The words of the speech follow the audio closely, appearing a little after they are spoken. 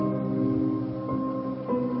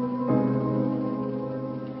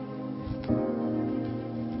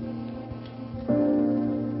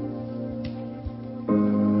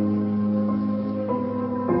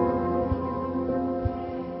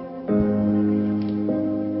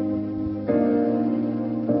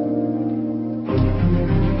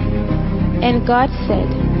And God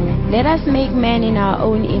said, "Let us make man in our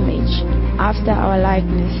own image, after our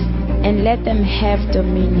likeness, and let them have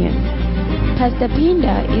dominion." Pastor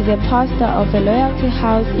Pinda is a pastor of the Loyalty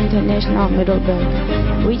House International Middleburg,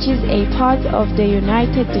 which is a part of the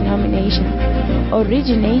United Denomination,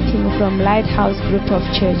 originating from Lighthouse Group of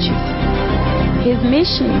Churches. His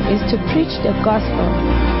mission is to preach the gospel,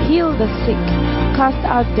 heal the sick, cast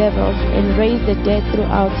out devils, and raise the dead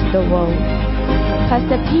throughout the world.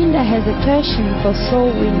 Pastor Pinda has a passion for soul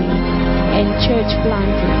winning and church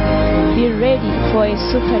planting. Be ready for a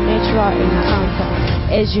supernatural encounter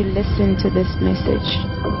as you listen to this message.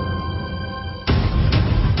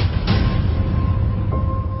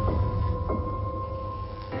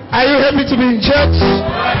 Are you happy to be in church?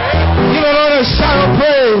 Give the Lord a shout of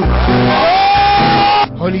praise.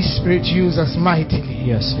 Holy Spirit, use us mightily.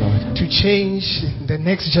 Yes, Lord. To change the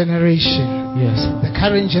next generation. Yes. The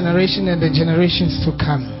current generation and the generations to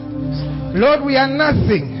come. Lord, we are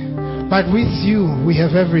nothing, but with you we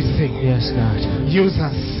have everything. Yes, God. Use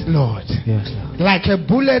us, Lord. Yes, Lord. Like a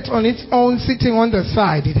bullet on its own sitting on the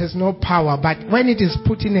side, it has no power. But when it is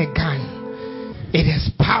put in a gun, it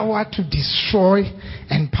has power to destroy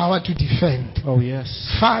and power to defend. Oh, yes.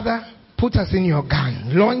 Father, put us in your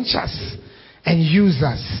gun. Launch us and use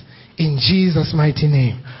us. In Jesus' mighty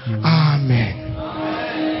name. Amen.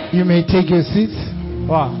 You may take your seats.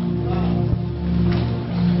 Wow.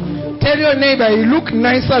 Tell your neighbor, you look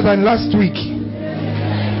nicer than last week.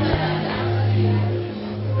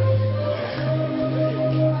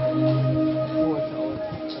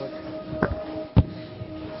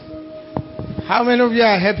 How many of you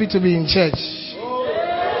are happy to be in church?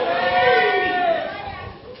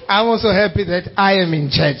 I'm also happy that I am in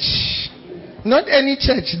church. Not any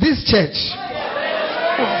church, this church.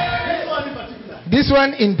 This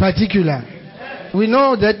one in particular. We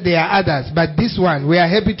know that there are others, but this one, we are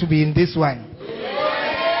happy to be in this one.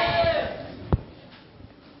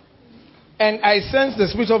 And I sense the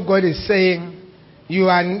Spirit of God is saying, you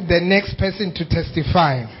are the next person to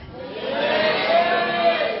testify.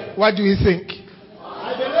 What do you think?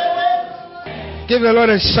 Give the Lord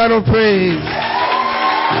a shout of praise.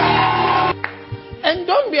 And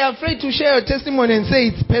don't be afraid to share your testimony and say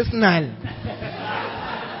it's personal.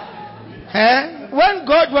 When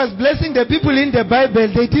God was blessing the people in the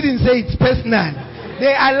Bible, they didn't say it's personal.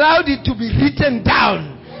 They allowed it to be written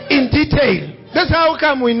down in detail. That's how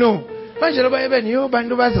come we know.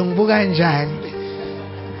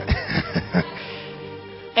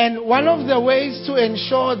 And one of the ways to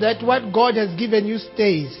ensure that what God has given you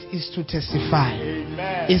stays is to testify.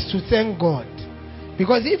 Amen. Is to thank God.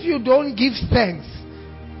 Because if you don't give thanks,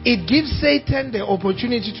 it gives Satan the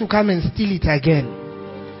opportunity to come and steal it again.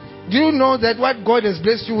 Do you know that what God has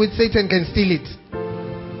blessed you with, Satan can steal it?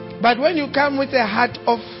 But when you come with a heart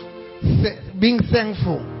of being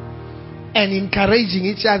thankful and encouraging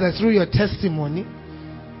each other through your testimony,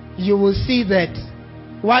 you will see that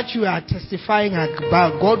what you are testifying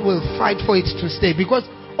about, God will fight for it to stay. Because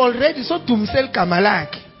already, so tumsel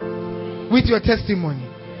kamalak with your testimony.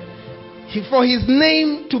 For his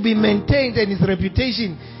name to be maintained and his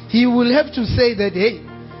reputation, he will have to say that, hey,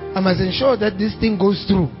 I must ensure that this thing goes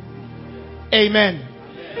through. Amen.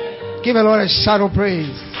 Give the Lord a shout of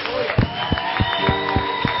praise.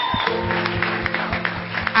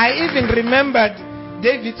 I even remembered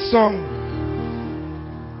David's song.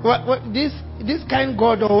 What this kind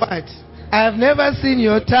God or what? I have never seen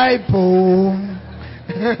your type. Oh.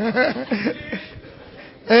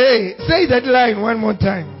 Hey, say that line one more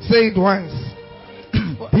time. Say it once.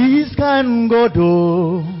 This kind God,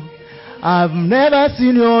 oh, I've never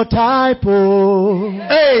seen your type. Oh.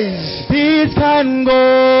 Hey, this kind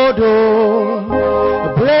God,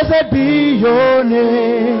 oh, blessed be your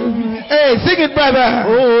name. Hey, sing it, brother.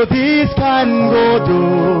 Oh, this kind God,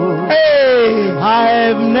 oh. Hey,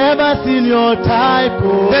 I've never seen your type.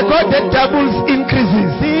 Oh. The God that doubles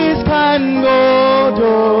increases. This kind God,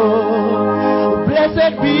 oh,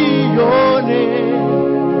 blessed be your name.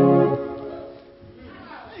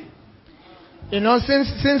 You know,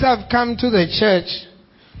 since I've come to the church,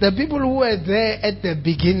 the people who were there at the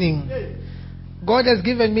beginning, God has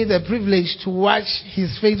given me the privilege to watch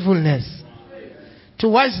His faithfulness, to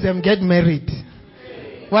watch them get married,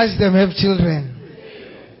 watch them have children,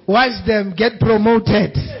 watch them get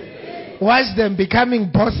promoted, watch them becoming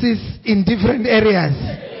bosses in different areas.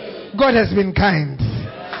 God has been kind.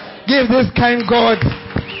 Give this kind God.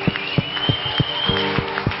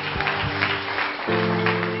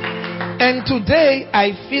 And today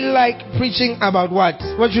I feel like preaching about what?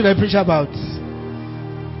 What should I preach about?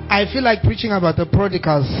 I feel like preaching about the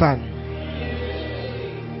prodigal son.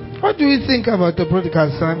 What do you think about the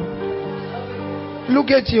prodigal son?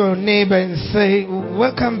 Look at your neighbor and say,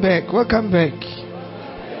 welcome back, welcome back.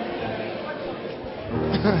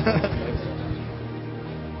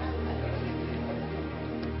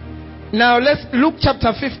 Now let's Luke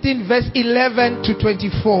chapter 15 verse 11 to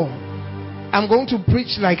 24. I'm going to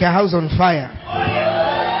preach like a house on fire.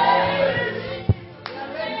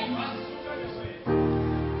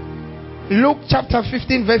 Luke chapter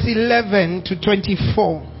 15 verse 11 to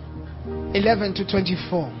 24. 11 to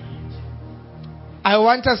 24. I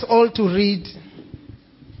want us all to read.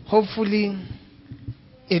 Hopefully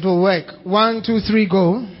it will work. 1, 2, 3,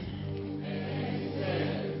 go.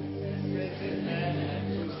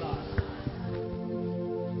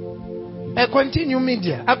 Continue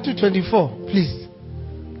media up to 24, please.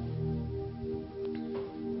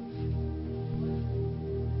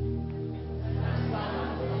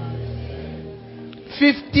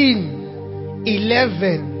 (15,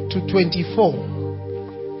 11 to 24).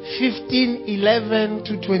 15, 11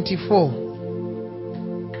 to 24.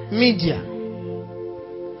 Media.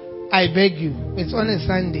 I beg you. It's on a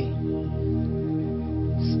Sunday.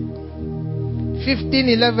 15,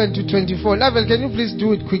 11 to 24. Lavel, can you please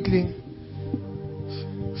do it quickly?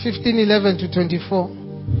 15, 11 to 24.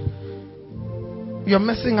 You're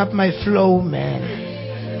messing up my flow, man.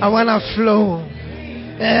 I want to flow.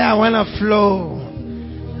 I want to flow.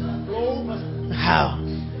 How?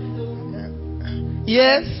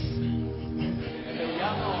 Yes.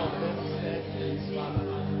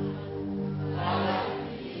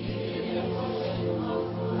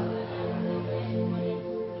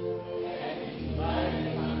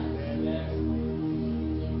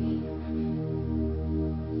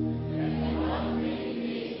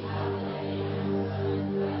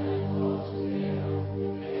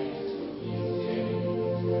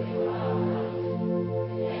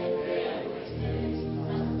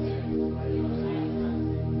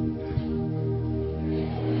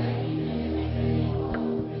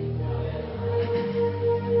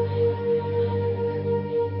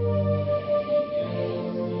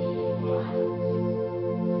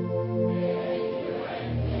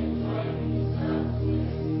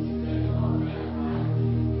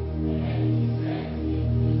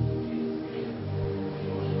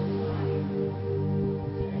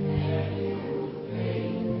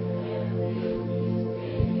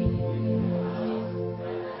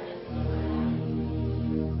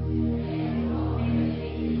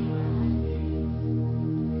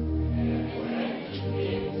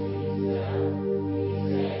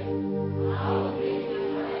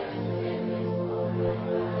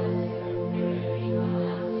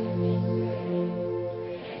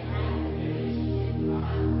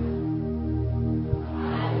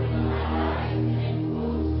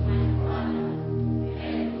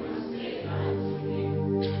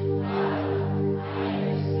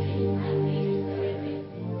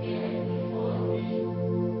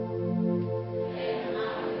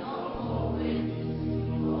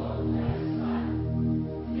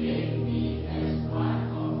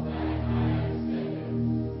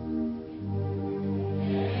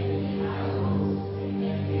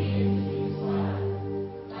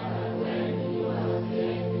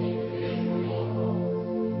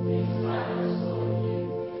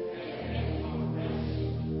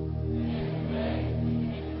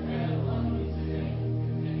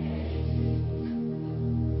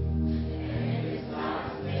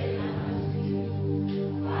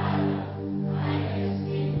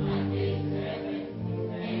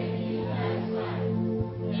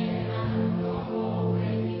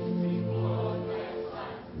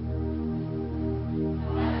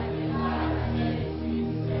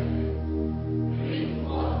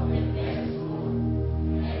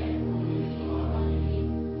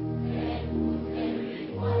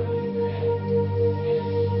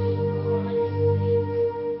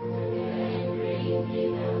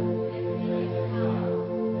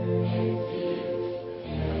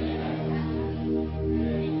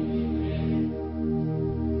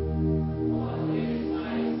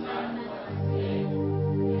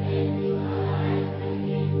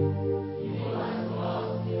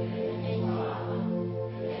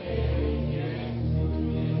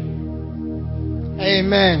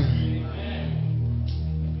 Amen.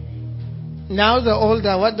 Now the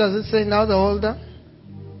older. What does it say? Now the older.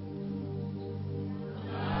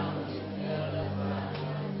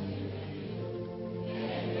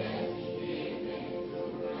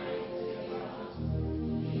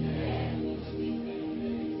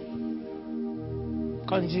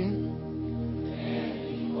 Continue.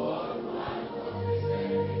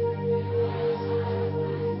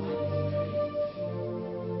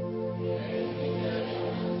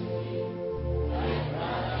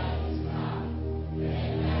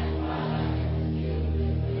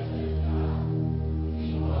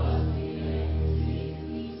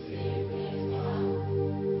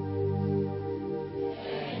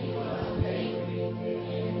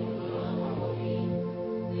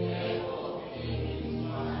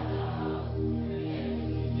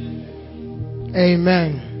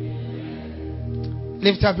 Amen.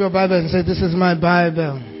 Lift up your Bible and say, this is my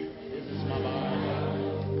Bible.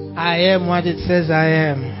 I am what it says I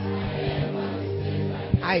am.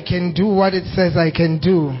 I can do what it says I can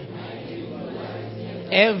do.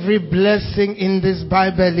 Every blessing in this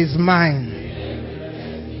Bible is mine.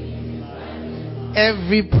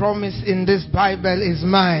 Every promise in this Bible is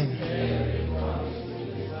mine.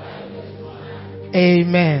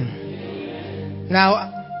 Amen.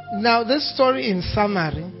 Now this story in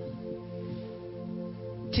summary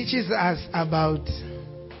teaches us about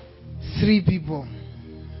 3 people.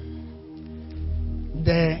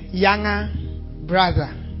 The younger brother,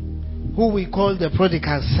 who we call the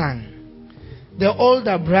prodigal son. The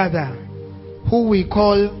older brother, who we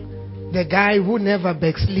call the guy who never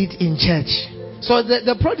backslid in church. So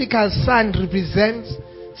the prodigal son represents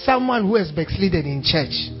someone who has backslidden in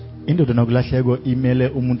church.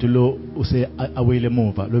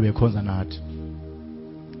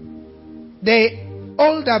 The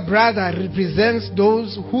older brother represents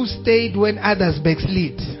those who stayed when others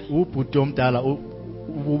backslid.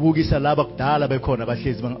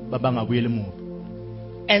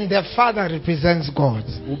 And the father represents God.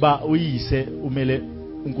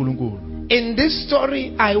 In this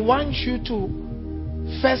story, I want you to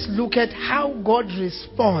first look at how God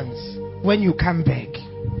responds when you come back.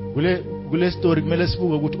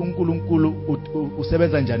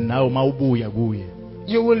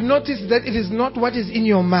 You will notice that it is not what is in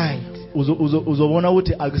your mind.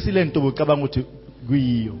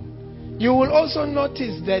 You will also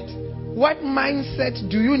notice that what mindset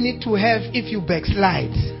do you need to have if you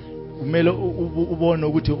backslide?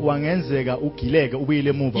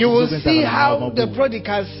 You will see how the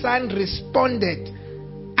prodigal son responded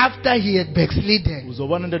after he had backslidden.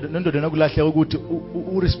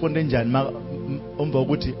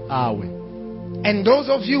 And those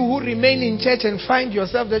of you who remain in church and find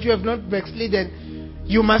yourself that you have not backslidden,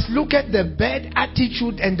 you must look at the bad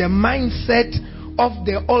attitude and the mindset of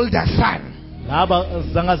the older son.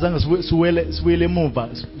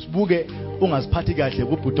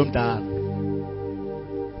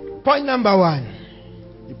 Point number 1.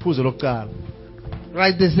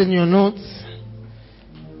 Write this in your notes.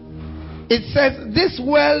 It says this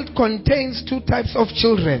world contains 2 types of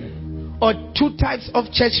children, or 2 types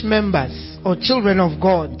of church members, or children of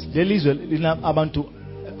God.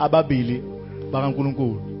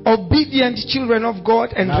 Obedient children of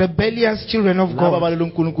God and rebellious children of God.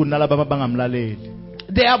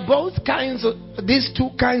 There are both kinds of these 2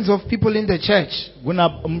 kinds of people in the church. The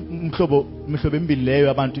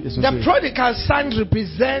prodigal son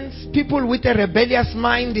represents people with a rebellious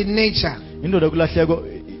mind in nature.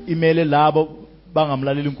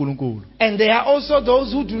 And there are also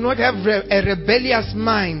those who do not have a rebellious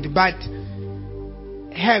mind but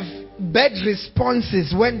have bad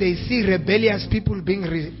responses when they see rebellious people being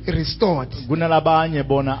restored.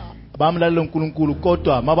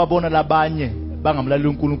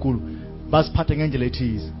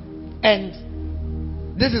 And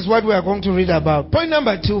this is what we are going to read about. Point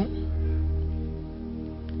number 2.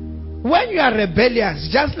 When you are rebellious,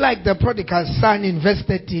 just like the prodigal son in verse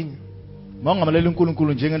 13,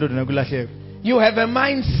 you have a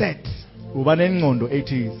mindset.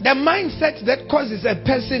 The mindset that causes a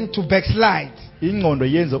person to backslide is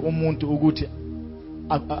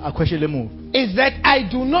that I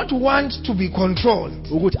do not want to be controlled.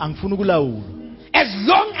 As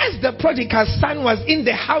long as the prodigal son was in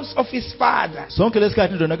the house of his father, he was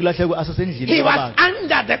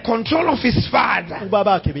under the control of his father.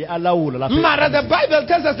 Mara, the Bible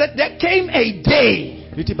tells us that there came a day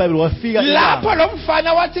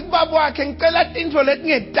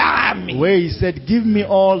where he said, give me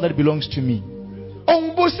all that belongs to me.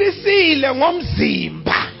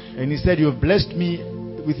 And he said, you have blessed me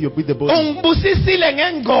with the body.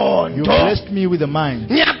 You blessed me with the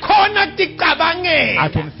mind. I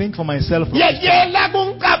can think for myself. Stop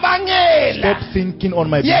thinking on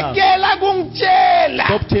my behalf.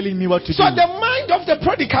 Stop telling me what to do. So the mind of the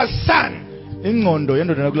prodigal son is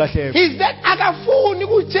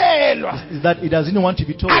that he doesn't want to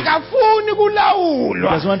be told. He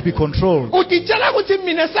doesn't want to be controlled. He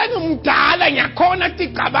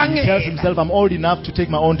tells himself, I'm old enough to take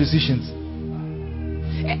my own decisions.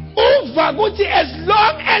 As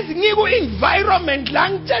long as environment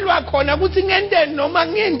I'm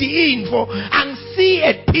see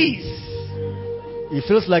at peace. He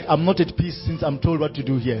feels like I'm not at peace since I'm told what to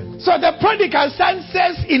do here. So the prodigal son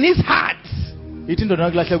says in his heart,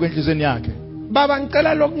 Father,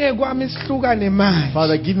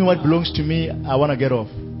 give me what belongs to me. I want to get off.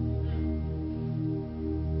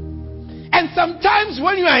 And sometimes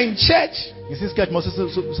when you are in church,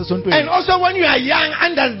 And also when you are young,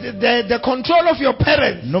 under the control of your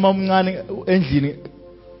parents,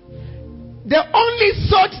 the only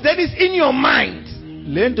thought that is in your mind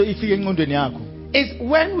is,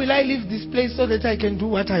 when will I leave this place so that I can do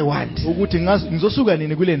what I want?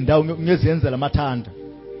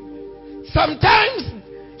 Sometimes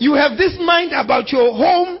you have this mind about your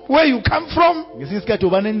home, where you come from.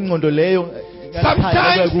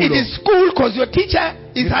 Sometimes it is school because your teacher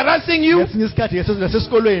is harassing you.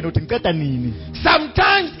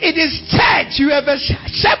 Sometimes it is church. You have a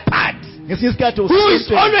shepherd who is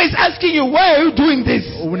always asking you, why are you doing this?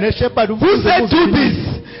 Who said do this?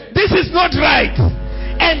 This is not right.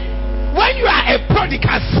 And when you are a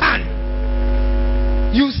prodigal son,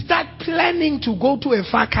 you start planning to go to a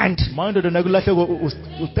far country.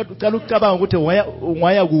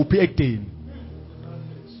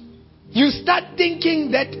 You start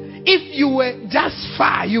thinking that if you were just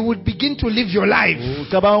far, you would begin to live your life.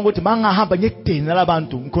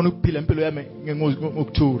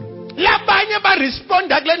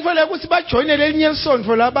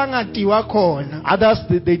 Others,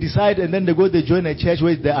 they decide and then they join a church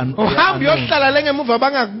where they are.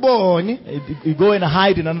 You go and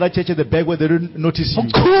hide in another church at the back where they don't notice you.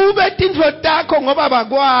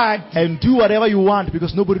 And do whatever you want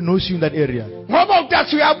because nobody knows you in that area.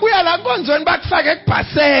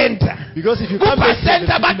 Because if you come back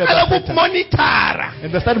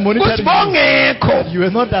and they start monitoring you were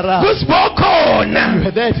not around. You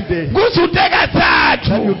were there today. You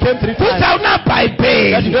came 3 times.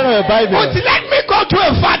 That you don't have a Bible. Let me go to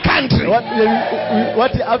a far country.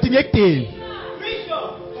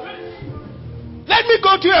 Let me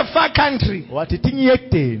go to a far country.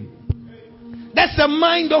 That's the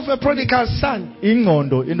mind of a prodigal son.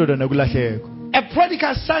 A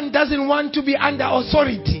prodigal son doesn't want to be under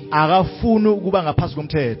authority.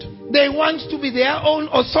 They want to be their own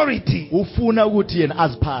authority.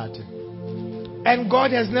 And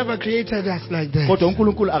God has never created us like that.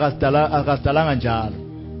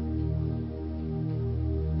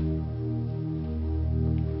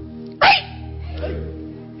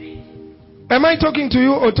 Am I talking to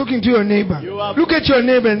you or talking to your neighbor? Look at your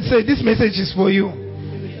neighbor and say, this message is for you.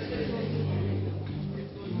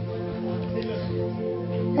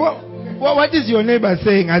 What is your neighbor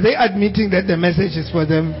saying? Are they admitting that the message is for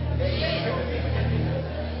them?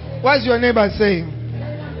 What's your neighbor saying?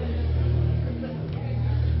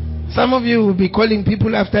 Some of you will be calling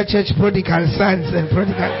people after church prodigal sons and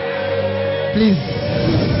prodigal.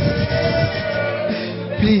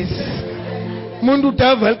 Please. Mundu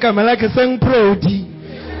tavel kamalake sang prodi.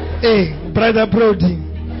 Hey, brother prodi.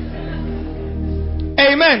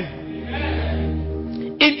 Amen.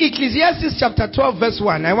 In Ecclesiastes chapter 12 verse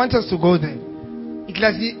 1, I want us to go there.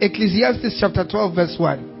 Ecclesiastes chapter 12 verse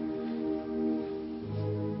 1.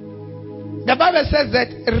 The Bible says that,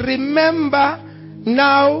 remember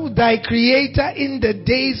now thy Creator in the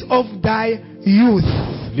days of thy youth.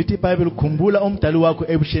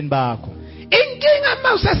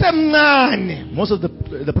 Most of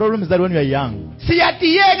the problem is that when we are young,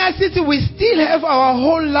 we still have our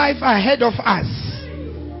whole life ahead of us.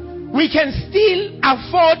 We can still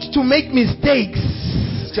afford to make mistakes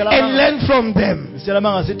and learn from them.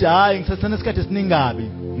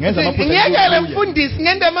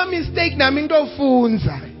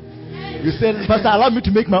 You said, Pastor, allow me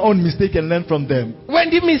to make my own mistake and learn from them. When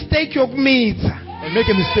the mistake you meet and make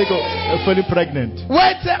a mistake of falling pregnant.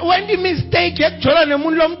 When the mistake you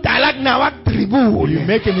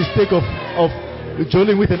make a mistake of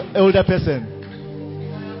joining with an older person.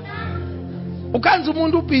 Ukanza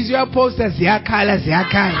umuntu ubhizi uyaposta ziyakhala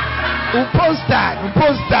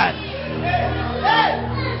uposta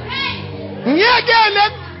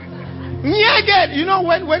you know,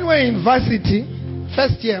 when we were in varsity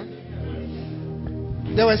first year,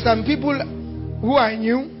 there were some people who I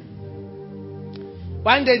knew.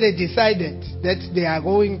 One day they decided that they are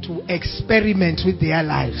going to experiment with their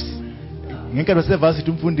lives.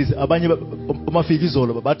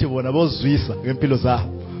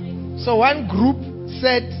 So one group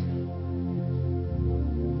said,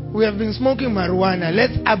 we have been smoking marijuana,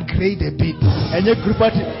 let's upgrade a bit. We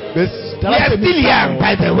are still young,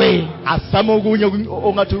 by the way.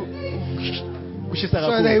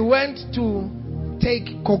 So they went to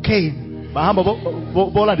take cocaine.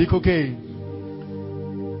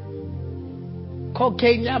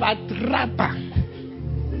 Cocaine yabatrapa.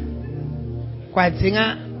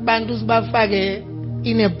 Kwazinga bantu sibafake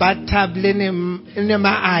in a bathtub in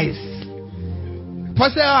my eyes.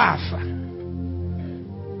 Pose wafa.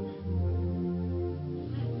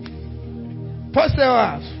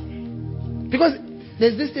 Because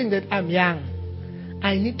There's this thing that I'm young.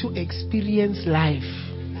 I need to experience life.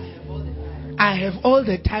 I have all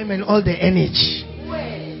the time and all the energy.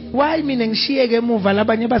 Why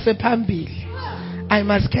I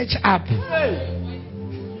must catch up.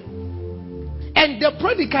 And the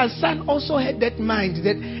prodigal son also had that mind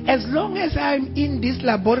that as long as I'm in this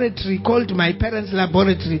laboratory called my parents'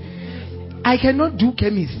 laboratory, I cannot do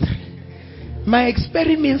chemistry. My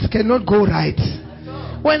experiments cannot go right.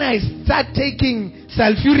 When I start taking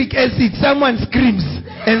sulfuric acid, someone screams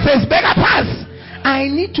and says, "Beggar pass." I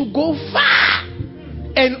need to go far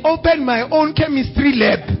and open my own chemistry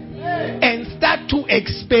lab and start to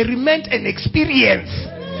experiment and experience.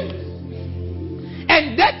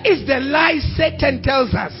 And that is the lie Satan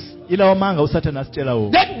tells us. That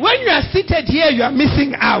when you are seated here, you are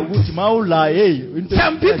missing out.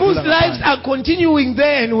 Some people's lives are continuing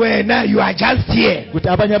there, and where now you are just here.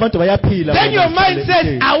 Then your mind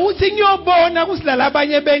says,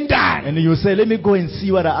 and you say, let me go and see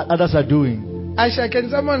what others are doing. Asha, can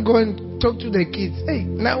someone go and talk to the kids? Hey,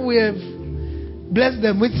 now we have blessed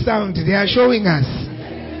them with sound. They are showing us.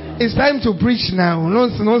 It's time to preach now. No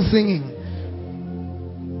singing.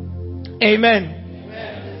 Amen.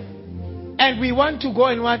 And we want to go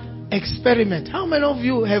and what? Experiment. How many of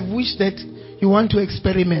you have wished that you want to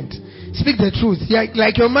experiment? Speak the truth.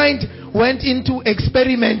 Like your mind went into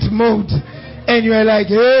experiment mode. And you are like,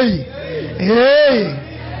 hey.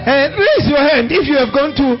 And raise your hand if you have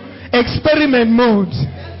gone to experiment mode.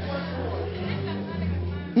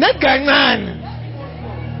 Not gangan.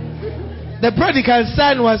 The prodigal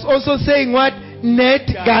son was also saying what? Net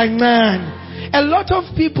gangan. A lot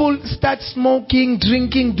of people start smoking,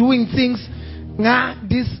 drinking, doing things.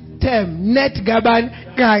 This term, net gaban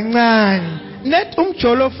gangan. Net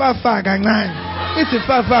umcholo fafa gangan. It's a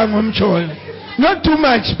fafa umcholo. Not too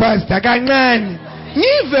much, pastor. Gangan.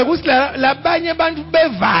 Nive kusla labanye bantu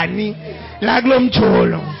bevani laglo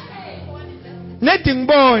mcholo. Net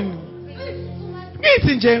ingbon.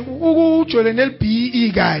 Ngithi nje uchole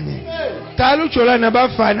nelBE kanye. Tala uchola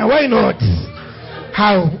nabafana, why not?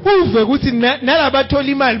 How? Uve ukuthi nalabathola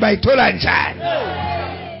imali bayithola njani?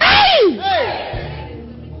 Hey!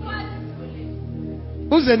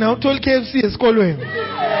 Uze na uthola KFC esikolweni.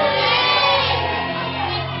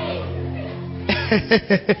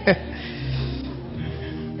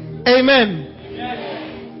 Amen.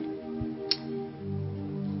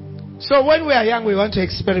 So when we are young, we want to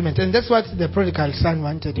experiment, and that's what the prodigal son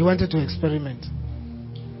wanted. He wanted to experiment.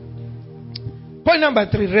 Point number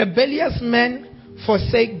 3: rebellious men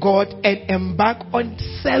forsake God and embark on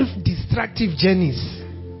self-destructive journeys.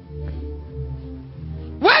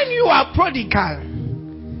 When you are prodigal,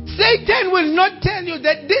 Satan will not tell you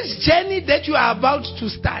that this journey that you are about to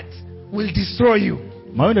start will destroy you.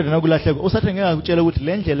 When the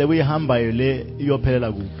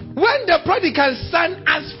prodigal son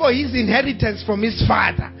asked for his inheritance from his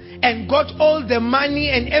father and got all the money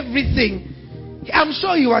and everything, I'm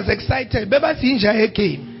sure he was excited. Beba sinja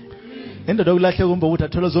came. And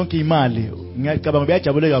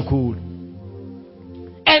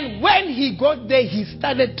when he got there, he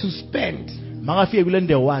started to spend. And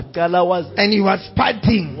he was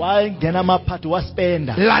partying.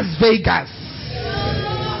 Las Vegas.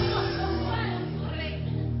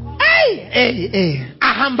 Hey.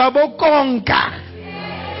 Ahamba bokonka.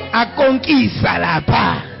 Akonkisa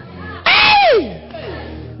lapa. Hey!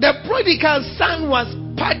 The prodigal son was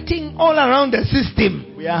partying all around the system.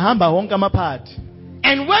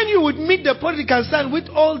 And when you would meet the prodigal son with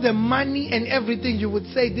all the money and everything, you would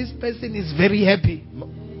say, this person is very happy.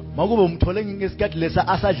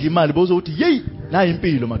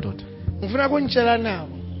 Ngifuna kunitshela nawo.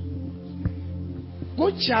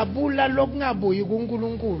 Kujabula lokungabuyi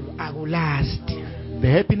kuNkulunkulu akulast. The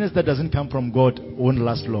happiness that doesn't come from God won't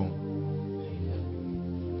last long.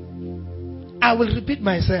 I will repeat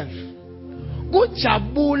myself.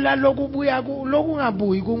 Kujabula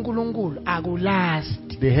lokungabuyi kuNkulunkulu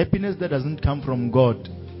akulast. The happiness that doesn't come from God.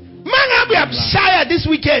 Mangabe abshaya this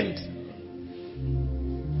weekend.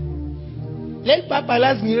 Let Papa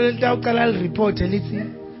last ngilo litawuqala report elithi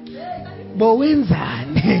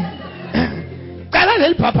bowenzani. Qala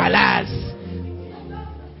leli Papa last.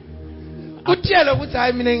 Utshela ukuthi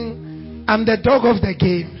hayi mina I'm the dog of the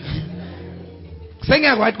game.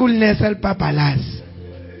 Sengiyakwathi kulinesa li Papa last.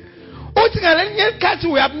 Uthi ngalenye isikhathi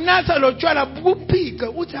uyabunatha lo tshwala bukuphike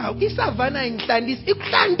uthi hawu isavana ingihlandise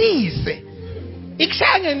ikuhlandise.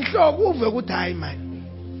 Ikushaya ngenhloko uve ukuthi hayi man.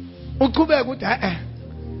 Uqhubeka ukuthi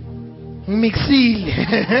ngimixile.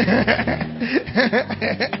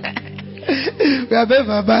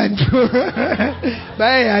 Uyabeva abantu.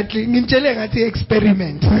 Bayathi ngintshele ngathi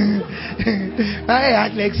experiment. I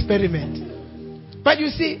had an experiment. But you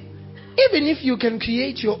see, even if you can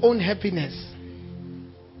create your own happiness,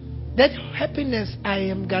 that happiness, I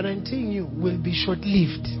am guaranteeing you, will be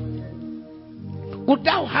short-lived.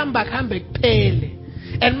 Utawuhamba kuhambe kuphele.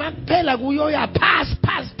 And makuphela kuyoya pass.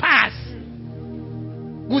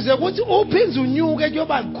 Kuze kuthi uphinze unyuke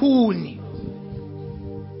kuyoba lukhuni.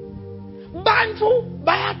 Bantu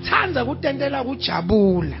bayathanda kutendela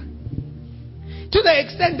kujabula. To the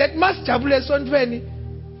extent that masijabule esontweni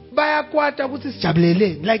bayakwata ukuthi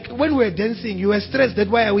sijabuleleni. Like when we were dancing, you were stressed that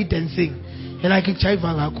why are we dancing? You're like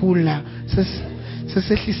ichayiva kakhulu la.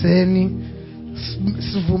 Sesehliseni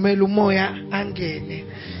sivumela umoya angene.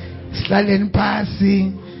 Slaleni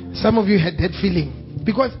phansi. Some of you had that feeling.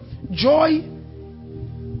 Because joy,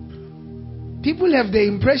 people have the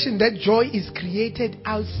impression that joy is created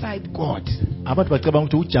outside God.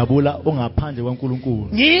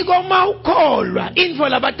 Ngiko mawukholwa info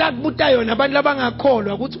labatakbuta yona abantu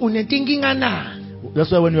labangakholwa ukuthi unetinkinga na.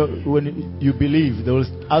 That's why when you believe, they will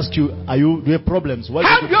ask you, do you have problems? What do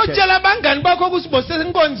you check?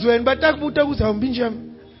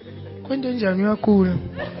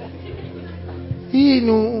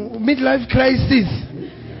 Midlife crisis.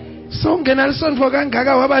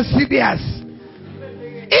 Serious.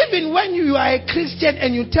 Even when you are a Christian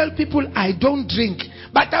and you tell people I don't drink,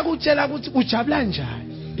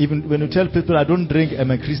 even when you tell people I don't drink,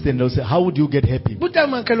 I'm a Christian, they'll say, how would you get happy?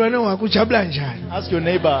 Ask your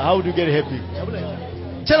neighbor, how would you get happy?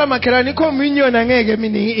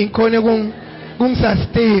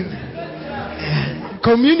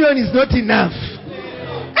 Communion is not enough.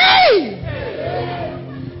 Hey!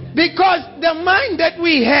 Because the mind that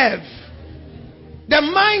we have, the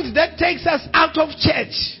mind that takes us out of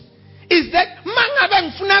church, is that mangabe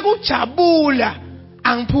ngifuna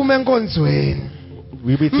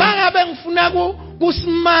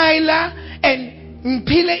kusmile and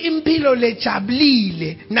ngiphile impilo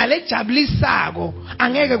lejabulile nalejabulisako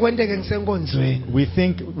angeke kwenteke ngisenkonzweni. We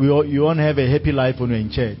think you won't have a happy life when you're in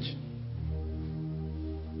church.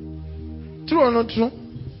 True or not true?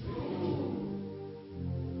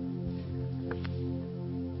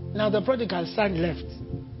 Now the prodigal son left,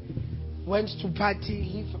 went to party,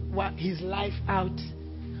 live his life out.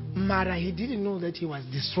 Mara, he didn't know that he was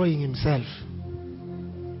destroying himself.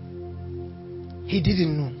 He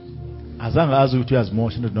didn't know.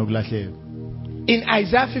 In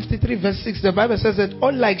Isaiah 53 verse 6, the Bible says that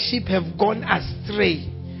all like sheep have gone astray.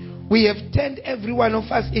 We have turned every one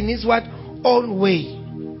of us in his what? Own way.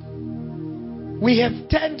 We have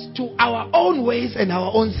turned to our own ways and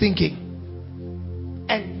our own thinking.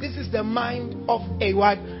 And this is the mind of a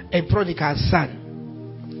what? A prodigal son.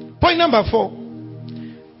 Point number 4.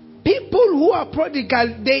 People who are prodigal,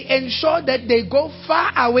 they ensure that they go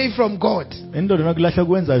far away from God. Have you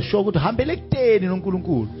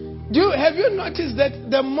noticed that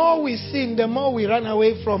the more we sin, the more we run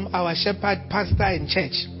away from our shepherd, pastor, and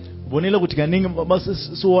church? After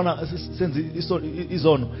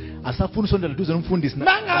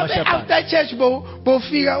church, bo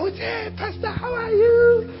figure, hey, pastor, how are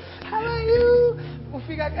you? How are you? Bo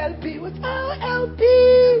figure LP, LP?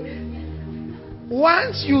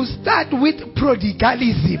 Once you start with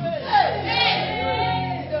prodigalism,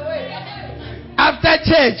 after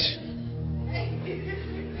church,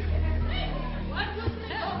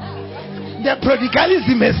 the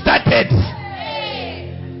prodigalism has started.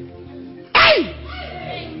 Hey!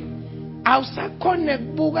 Awusakhona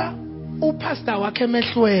kubuka upastor wakhe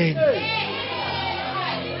emehlweni.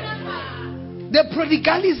 The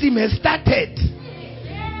prodigalism has started.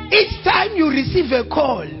 Each time you receive a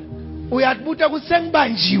call, uyabuta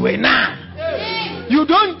kusengibanjiwe na. You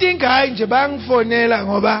don't think hayi nje bangifonela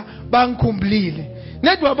ngoba bangikhumbulile.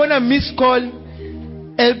 Net wabona miss call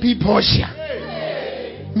LP Porsche.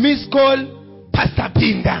 Miss call Pastor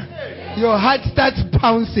Pinda. Your heart starts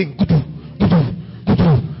bouncing.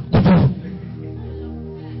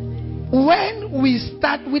 When we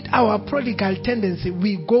start with our prodigal tendency,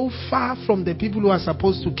 we go far from the people who are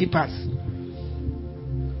supposed to keep us.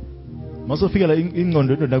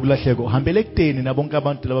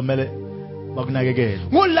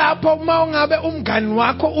 Mulapho mawungabe umngani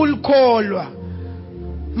wakho ulikholwa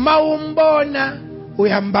mawumbona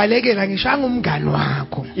uyambalekela ngisho angumngani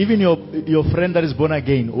wakho. Even your friend that is born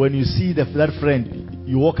again, when you see that friend,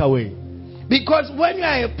 you walk away. Because when you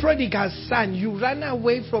are a prodigal son, you run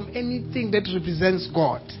away from anything that represents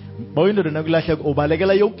God.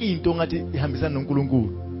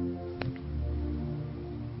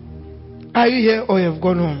 Are you here or you have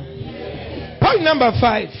gone home? Point number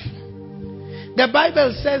 5. The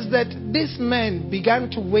Bible says that this man began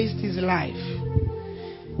to waste his life.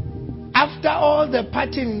 after all the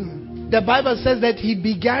parting, the Bible says that he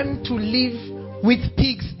began to live with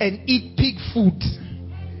pigs and eat pig food.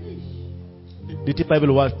 The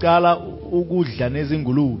Bible waqala ukudla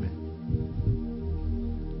nezingulube.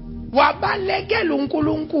 Wabalekela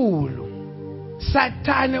uNkulunkulu.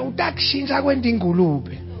 Sathane utakushintsha kwenda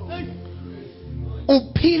ingulube.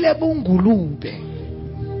 Uphile bungulube.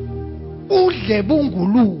 Udle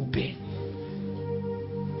bungulube.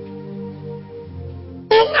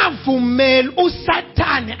 Ungavumeli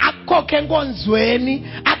uSathane akukhokhe enkonzweni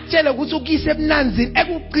akutshele ukuthi ukise ebunanzini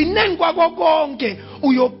ekugcineni kwako konke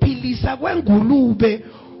uyophilisa kwengulube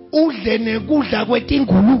udle nekudla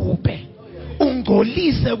kwetingulube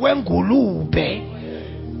ungcolise kwengulube.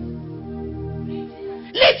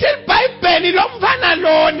 Lithi iBhayibheli lomfana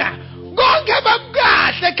lona konke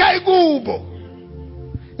bakukahle ekhaya kubo.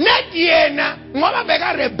 Net yena ngoba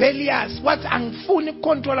beka rebellious wathi angifuni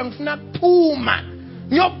ukucontrola ngifuna kuphuma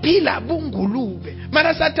ngiyophila bungulube.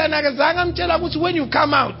 Mara Satan akazange amtshela ukuthi when you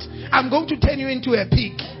come out I'm going to turn you into a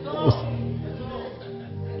pig.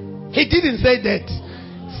 He didn't say that.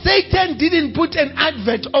 Satan didn't put an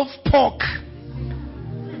advert of pork.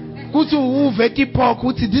 Kuthi uveti pork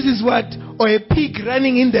kuthi this is what, or a pig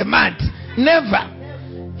running in the mud. Never.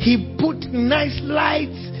 He put nice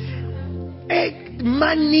lights,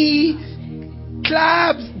 money,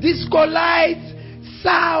 clubs, disco lights,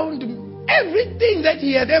 sound, everything that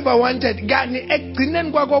he had ever wanted. Gani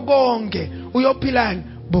ekugcineni kwako konke uyophilani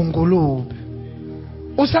bungulube.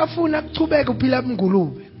 Usafuna kuchubeka uphila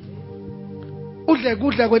bungulube. Udle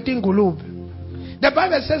kudla kwetingulube. The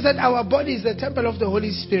Bible says that our body is the temple of the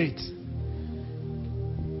Holy Spirit.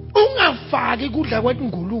 Ungafaki kudla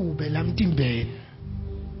kwetingulube lamtimbeni.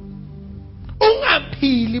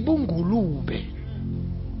 Ungaphili bungulube.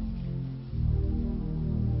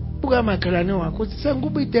 Buka makhelwane wakho uthi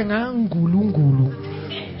sengubide ngangulungulu.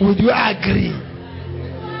 Would you agree?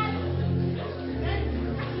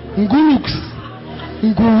 Ngulux.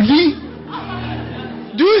 Nguli.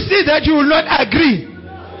 Do you see that you will not agree?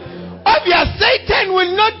 Obviously, Satan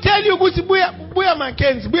will not tell you, Buya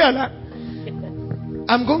Mackenzie,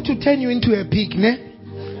 I'm going to turn you into a pig, ne?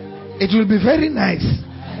 It will be very nice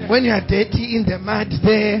when you are dirty in the mud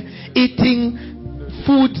there, eating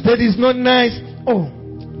food that is not nice. Oh,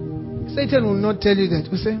 Satan will not tell you that.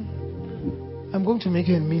 You say, I'm going to make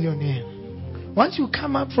you a millionaire. Once you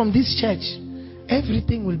come up from this church,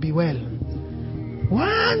 everything will be well.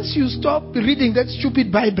 Once you stop reading that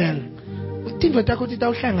stupid Bible,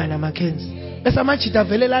 Mackenzie. Esamachita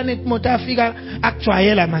velelane mota afika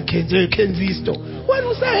actuayela Mackenzie Kenzisto. Wena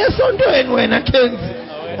usaya esondweni wena Kenzi.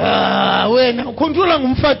 Wena ukontrola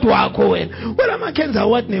ngumfati wakho wena. Wena Mackenzie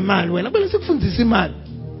awuthi nemali wena. Bese sikufundisa imali.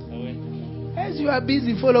 As you are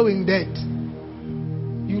busy following that,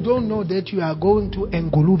 you don't know that you are going to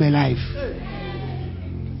engulube life.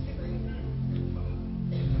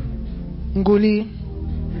 Nguli.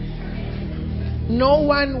 No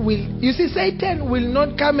one will. You see, Satan will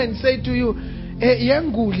not come and say to you,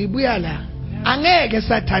 Yanguli buyala. Angeke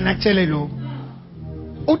Satan akutshele lo.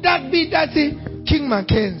 Utakubita athi King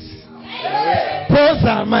Mackenzie.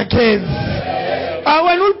 Poza Mackenzie.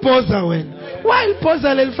 Awena ulipoza wena. Why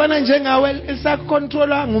ulipoza lelifana njengawe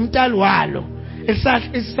elisakontrola ngumntali walo.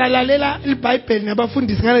 Elisalalela iBhayibheli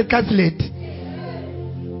nabafundisi ngale Catholic.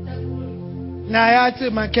 Naye athi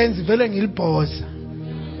Mackenzie vele ngilipoza.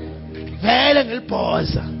 Vele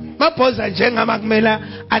ngiliphoza. Maphoza njengama kumela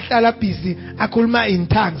ahlala busy akhuluma in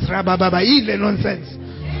tongues rababa ile nonsense.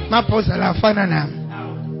 Maphoza la fana nami.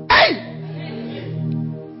 Hey!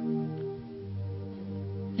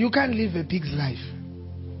 You can't live a pig's life.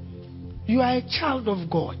 You are a child of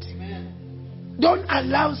God. Don't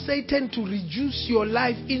allow Satan to reduce your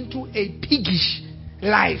life into a piggish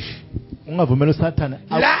life. Ungavumela uSathane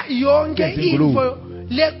La yonke info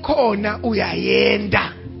lekhona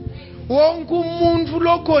uyayenda. Wonke umuntu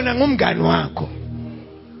lokhona ngumngani wakho.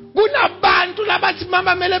 Kunabantu labathi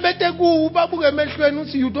mama mele bete kuba buke emehlweni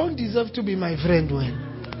uthi you don't deserve to be my friend when.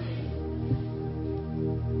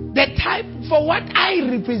 The type for what I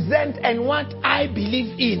represent and what I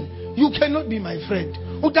believe in, you cannot be my friend.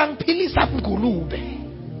 Utangiphilisa ngulube.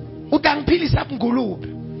 Utangiphilisa ngulube.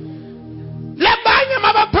 Labanye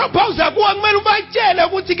mabapropose kuwa kumele ubatshele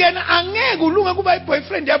ukuthi kena angeke ulunga kuba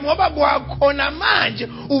iboyfriend yami ngoba kwakhona manje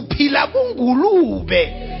uphila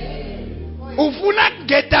bungulube. Ufuna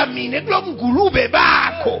kugeta mina kulomgulube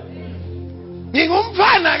bakho.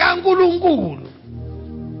 Ngingumfana kaNkulunkulu.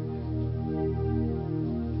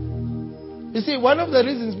 You see, one of the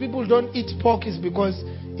reasons people don't eat pork is because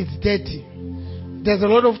it's dirty. There's a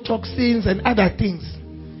lot of toxins and other things.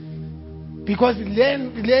 Because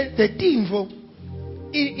the tinfo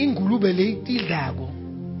ingulube le idlako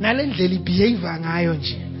nalendlela ibehave ngayo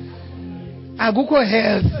nje akukho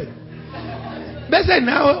health bese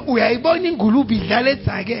nawe uyayibona ingulube idlala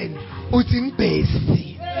edzakeni uthi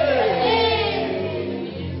ngibhesi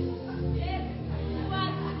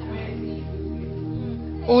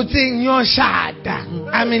uthi ngiyoshada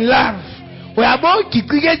I'm in love uyabona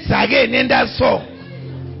ugiqike edzakeni endaso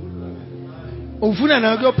ufuna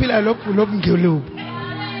nawe kuyophila lobungulubu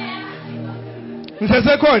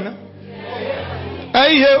ngisesekhona are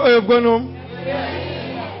you here or you've gone home?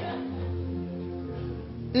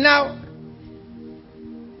 Now,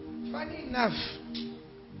 funny enough,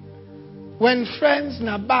 when friends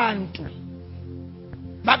nabantu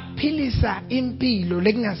bakuphilisa impilo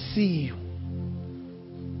lekungasiyo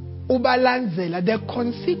ubalandzela, the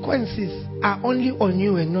consequences are only on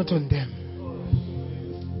you and not on them.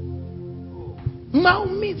 Ma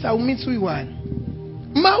umitsa uyiwani,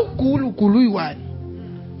 ma ugula uyiwani,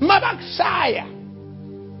 ma bakushaya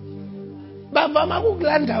bavama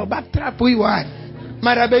kukulanda bakutrap uyiwani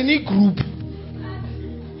mara beni group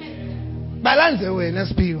balanze wena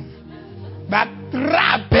Siphiwe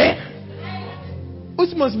batrape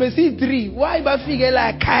uthi must be C3 why bafike la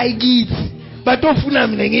ekhaya kithi batofuna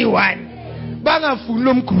mina ngiyi-1 bangafuni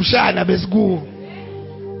lo mgrushana besikuwo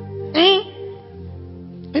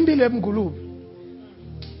impilo yemngulube.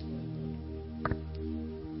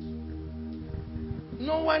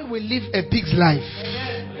 No one will live a pig's life.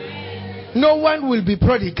 No one will be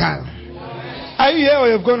prodigal. Are you here or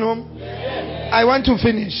you've gone home? I want to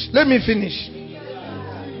finish. Let me finish.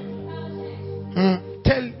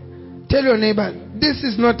 Tell your neighbor, this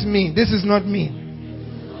is not me. This is not me.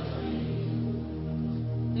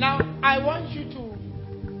 Now, I want you to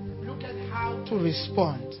look at how to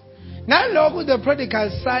respond. Now, look, the prodigal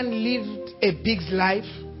son lived a pig's life.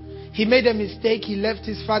 He made a mistake. He left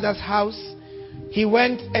his father's house. He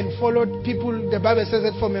went and followed people, the Bible says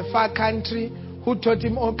that from a far country, who taught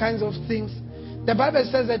him all kinds of things. The Bible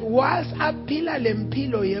says that whilst apila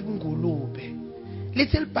lempilo yebngulube,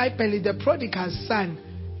 little Bible, the prodigal son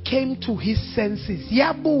came to his senses.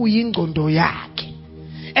 Yabuya ingqondo yakhe.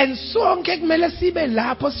 And sonke kumele sibe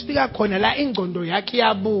lapho sifika khona la ingqondo yakhe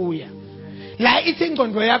yabuya. La ithi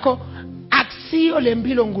ingqondo yakho akusiyo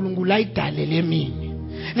lempilo uNkulunkulu ayidalele mina.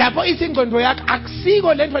 Lapho ithi ingqondo yakho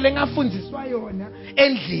akusiko lento lengafundziswa yona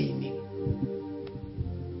endlini.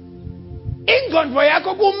 Ingqondo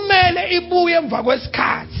yakho kumele ibuye emva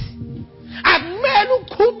kwesikhathi. Akumele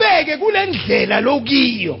uqhubeke kule ndlela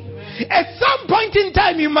lokiyo. At some point in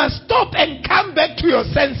time you must stop and come back to your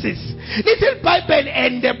senses. Little Bible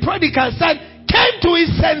and the prodigal son came to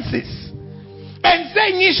his senses. And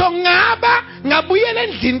saying, ngisho ngabuyela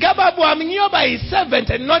endlini kababa wami ngiyoba a servant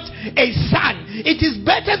and not a son. It is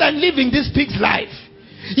better than living this pig's life.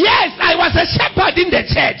 Yes, I was a shepherd in the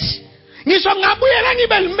church. Ngisho ngabuyela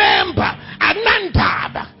ngibe member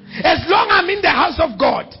akunandaba. As long I'm in the house of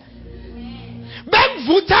God.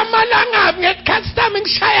 Bengivuta amalanga ngesikhathi sami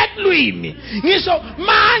ngishaya etlwimi. Ngisho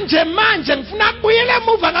manje ngifuna kubuyela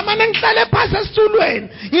emuva ngamane ngihlale phansi esitulweni.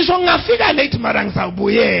 Ngisho ngingafika late mara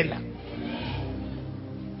ngizawubuyela.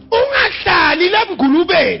 Ungahlali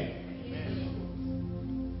lemgulubeni.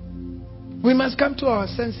 We must come to our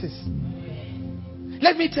senses.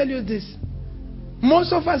 Let me tell you this.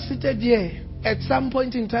 Most of us seated here at some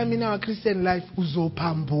point in time in our Christian life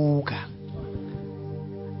uzophambuka.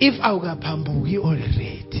 If awukaphambuki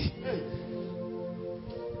already.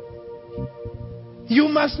 You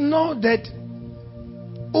must know that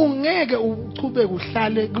ungeke uqhubeke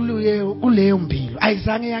uhlale kuleyo mpilo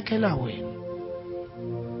ayizange yakhela wena.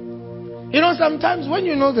 You know, sometimes when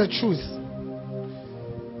you know the truth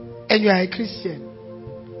and you are a Christian,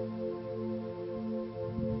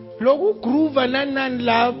 loku groove nanani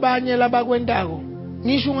labanye labakwendako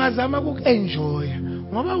ngisho ungazama ukuenjoy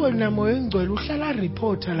ngoba wena moyo engcwele uhlala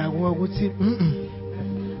reporter la kuwa ukuthi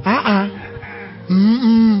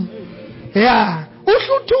yeah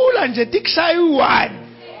uhluthula nje dikushaya u1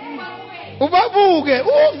 ubabuke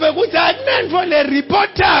uve ukuthi akunanto le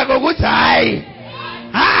reporter ukuthi hayi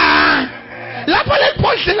lapho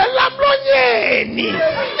lephodlela lamlonyeni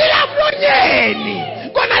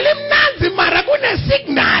kona limnanzi mara kune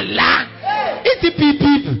signal la ithi beep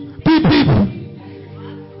beep beep beep.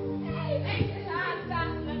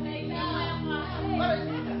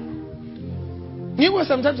 Ngikho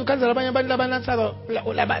sometimes ukhanzela abanye abantu labanathaka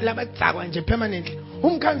labatsakwa nje permanently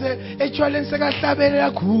umkhanze etshwaleni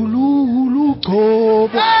sekahlabela kakhulu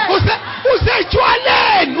ugcobo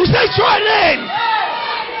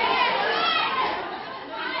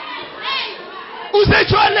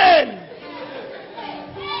usejwaleni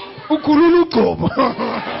ukhulula ugcobo.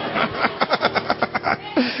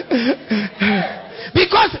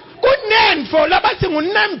 Because kunenfo labathi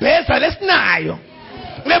ngunembeza lesinayo.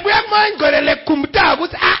 Lebuya moya ngcwele lekumbuta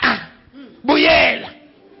ukuthi buyela.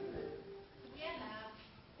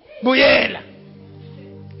 Buyela.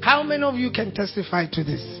 How many of you can testify to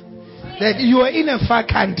this? That you are in a far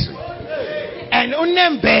country and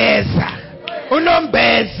unembeza. What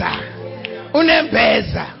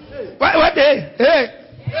hey.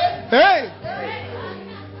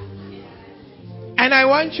 And I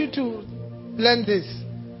want you to learn this.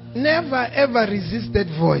 Never ever resist that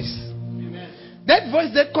voice. That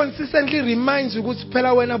voice that consistently reminds you ukuthi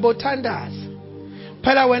phela wena bothandaza.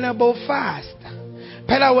 Phela wena bo fast.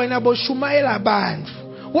 Phela wena bo shumayela abantu.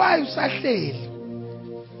 Why usahleli?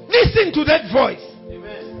 Listen to that voice.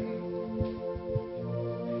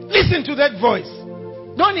 Listen to that voice.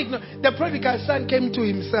 Don't ignore. The prodigal son came to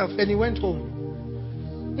himself and he went home.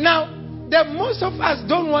 Now, most of us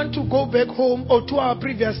don't want to go back home or to our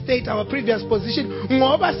previous state, our previous position.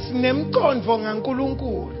 Ngoba sinemkondvo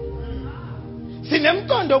ngaNkulunkulu.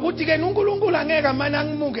 Sinemkondvo ukuthi ke uNkulunkulu angeke amane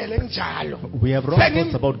angimukele njalo. We have wrong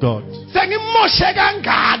thoughts about God. Sengimoshe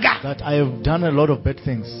kangaka. That I have done a lot of bad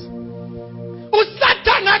things. The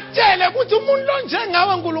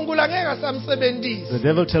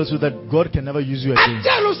devil tells you that God can never use you again. And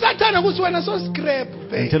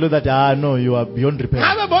tell you that no, you are beyond repair.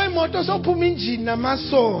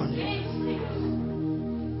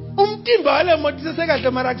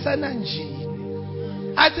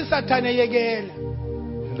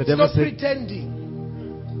 The devil Stop pretending.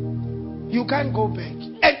 You can't go back.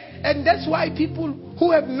 And that's why people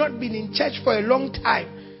who have not been in church for a long time,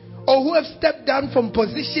 or who have stepped down from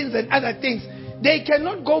positions and other things, they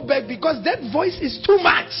cannot go back because that voice is too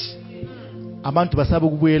much. God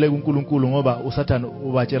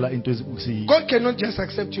cannot just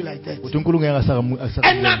accept you like that.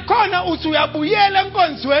 And nakona usuyabuyela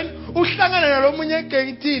enkonzweni uhlangana nalomunye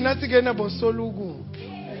gate nathi kena bosoluku.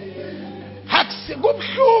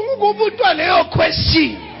 Kubhlungu kubutwa leyo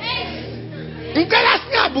question. Ngicela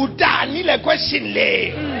singabutani le question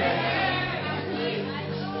le.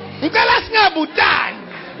 Look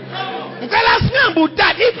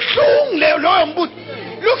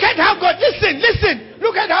at how God, listen.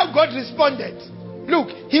 Look at how God responded. Look,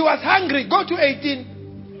 he was hungry. Go to 18.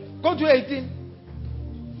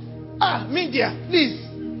 Media, please.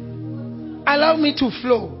 Allow me to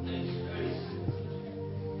flow.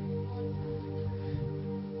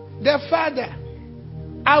 The father,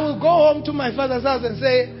 I will go home to my father's house and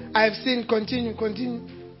say, I have sinned.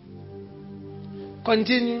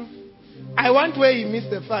 Continue. I want where he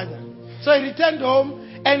missed the father. So he returned home,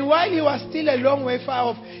 and while he was still a long way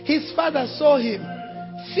far off, his father saw him,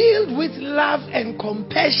 filled with love and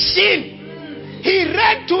compassion. He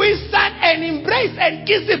ran to his son and embraced and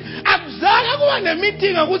kissed him.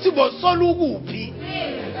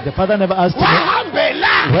 The father never asked him,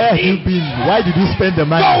 where have you been? Why did you spend the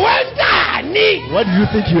money? What do you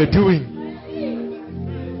think you are doing?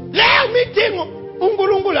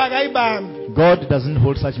 God doesn't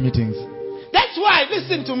hold such meetings. That's why,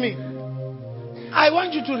 listen to me. I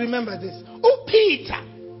want you to remember this. Peter.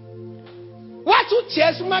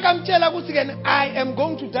 I am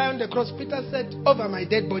going to die on the cross. Peter said, over my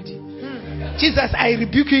dead body. Jesus, I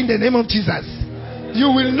rebuke you in the name of Jesus.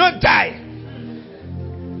 You will not die.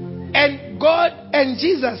 And God and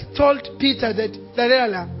Jesus told Peter that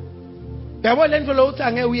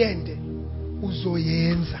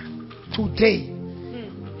today.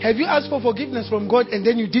 Have you asked for forgiveness from God and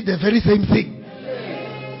then you did the very same thing?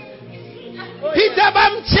 Peter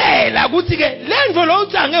bamchela ukuthi ke lendvo lo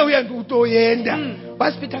utsange uyenza utoyenda.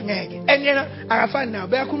 Bas Peter ngeke. And yena akafani nawo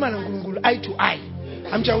beyakhuluma noNkulunkulu eye to eye.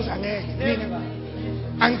 Amtsha uthi angeke. Mina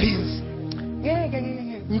angiphinzi. Ngeke.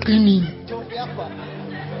 Ngiqinile.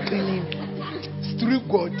 It's through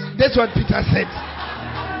God. That's what Peter said.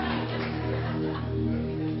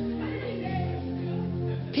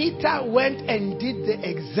 Peter went and did the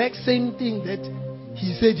exact same thing that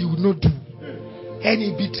he said he would not do. And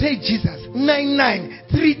he betrayed Jesus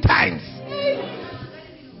 3 times.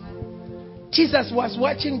 Jesus was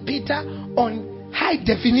watching Peter on high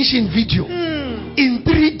definition video in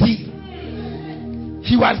 3D.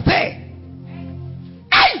 He was there.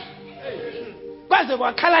 Hey! Baze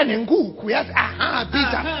wakhala nenkuku yathi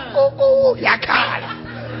Peter kuku yakhala.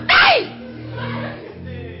 Hey!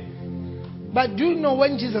 But do you know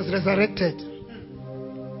when Jesus resurrected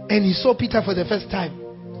and he saw Peter for the first time?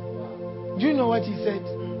 Do you know what he said?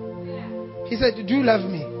 He said, do you love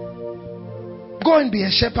me? Go and be a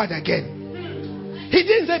shepherd again. He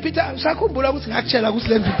didn't say, Peter, sakhumbula ukuthi ngakutshela ukuthi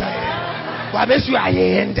lendlu wabesu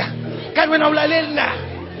ayenda. Kanti wena ulaleli na?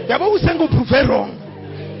 Yabo usengu prove wrong.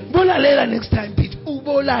 Bolalela next time, Pete.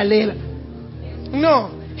 Bolalela. No,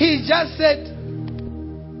 he just said,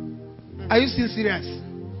 are you still serious?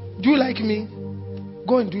 Do you like me?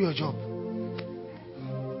 Go and do your job.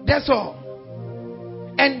 That's all.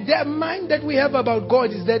 And the mind that we have about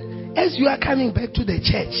God is that as you are coming back to the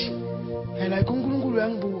church, and like,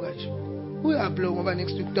 we are blowing over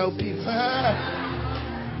next week.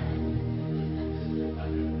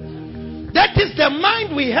 That is the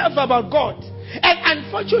mind we have about God. And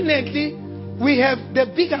unfortunately, we have the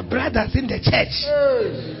bigger brothers in the church.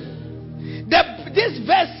 This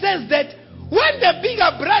verse says that when the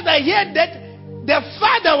bigger brother heard that the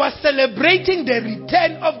father was celebrating the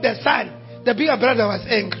return of the son, the bigger brother was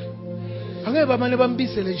angry.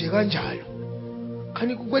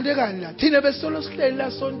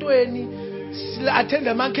 Attend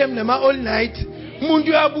the man came all night.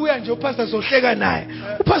 Mundu abuya nje upastor sohleka naye.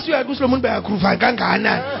 Upastor uyakusho umuntu bayagroove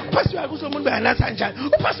kangana. Upastor uyakusho umuntu bayanatha njani.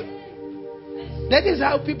 Upastor. That is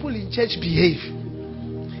how people in church behave.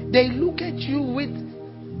 They look at you with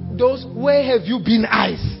those where have you been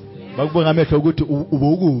eyes.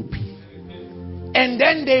 And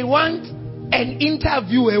then they want an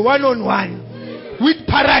interview, a one-on-one with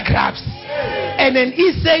paragraphs and an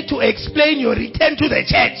essay to explain your return to the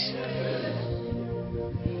church.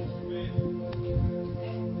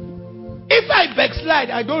 If I backslide,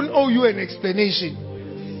 I don't owe you an explanation.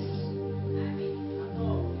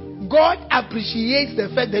 God appreciates the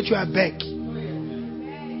fact that you are back.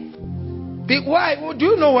 Why? Do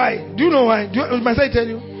you know why? Must I tell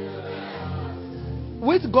you?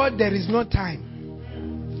 With God, there is no time.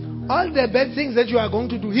 All the bad things that you are going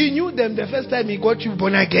to do, He knew them the first time He got you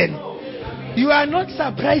born again. You are not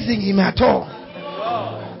surprising Him at all.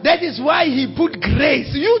 That is why He put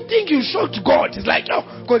grace. You think you shocked God. It's like, oh,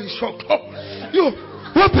 God is shocked. Oh, you,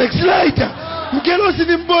 what backslider? Yo,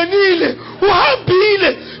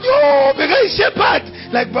 shepherd.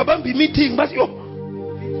 Like Babam be meeting, but yo.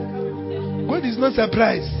 God is not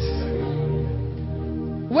surprised.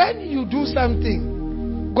 When you do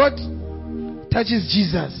something, God touches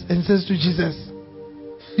Jesus and says to Jesus,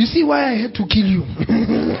 you see why I had to kill you?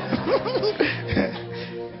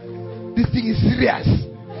 This thing is serious.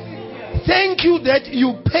 Thank you that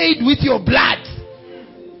you paid with your blood.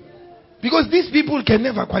 Because these people can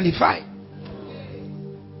never qualify.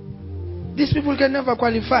 These people can never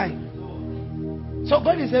qualify. So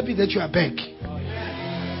God is happy that you are back.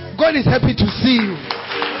 God is happy to see you.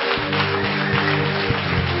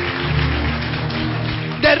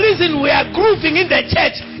 The reason we are grooving in the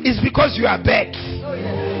church is because you are back.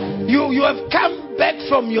 You have come back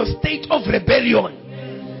from your state of rebellion.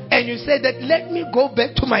 And you say that, let me go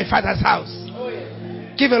back to my father's house.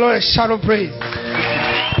 Give the Lord a shout of praise.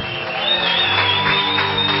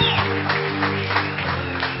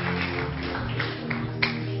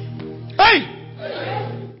 Hey!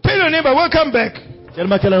 Tell your neighbor, welcome back. So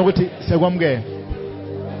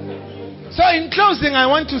in closing, I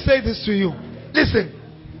want to say this to you. Listen.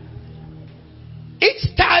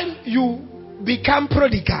 Each time you become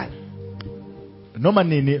prodigal,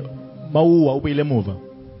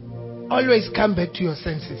 always come back to your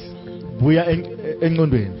senses.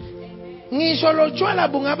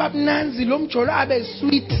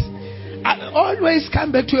 Always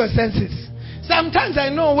come back to your senses. Sometimes I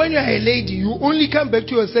know when you're a lady, you only come back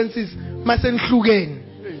to your senses,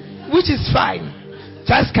 which is fine.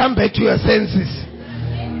 Just come back to your senses.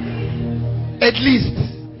 At least.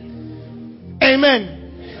 Amen.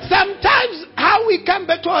 Sometimes how we come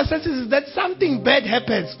back to our senses is that something bad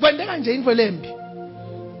happens. When they are in for lembi,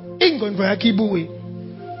 ingon for akibui,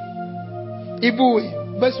 ibui,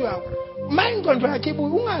 baswa. Mind gon for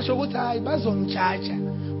akibui. Unga shogutai bazong chacha,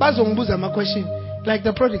 bazong buza ma question like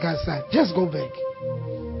the prodigal son. Just go back.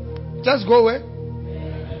 Just go away.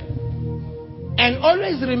 And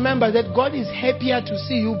always remember that God is happier to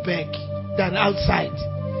see you back than outside.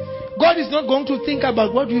 God is not going to think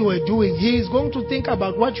about what you were doing. He is going to think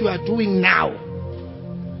about what you are doing now.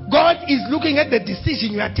 God is looking at the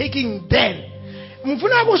decision you are taking then.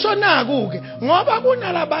 Mfuna kushona kuke ngoba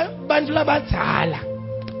kunabantu labadzala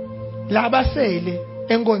labasele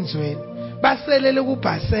enkonzweni baselele ku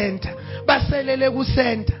bar center baselele ku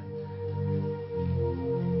center.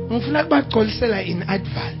 Mfuna kubagcolisela in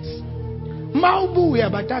advance. Mawubuya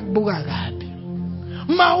batakubuka kabi.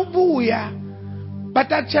 Mawubuya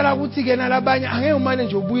batakutshela ukuthi ke nalabanye angeke umane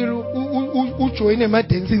nje ubuyile ujoin ema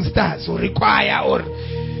dancing stars or require or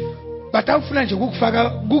batawufuna nje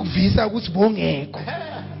ukufaka ukuvisa ukuthi bongekho.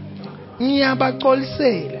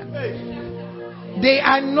 Ngiyabaxolisela. They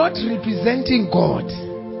are not representing God.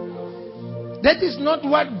 That is not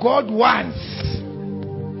what God wants.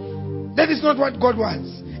 That is not what God wants.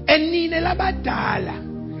 enine labadala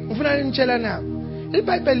ngifuna nitshela na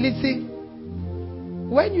iBhayibheli lithi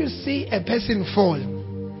when you see a person fall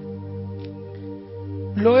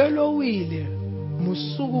loyo lowile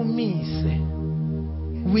musukumise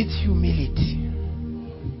with humility.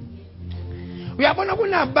 Uyabona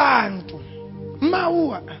kunabantu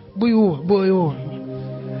mawuwa buyo.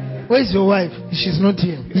 Where's your wife? She's not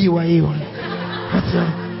here. Yiwa.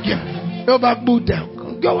 Yeah. Yo babuda.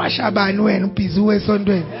 Go wash abani wena ubhizi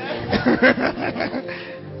wesontweni.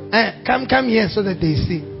 Come here so that they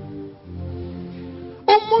see.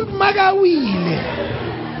 Umuntu makawile.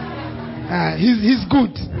 He's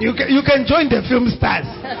good. You can join the film stars.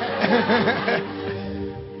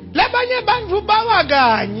 Labanye bantu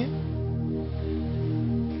bawakanye.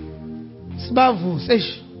 Sibavuse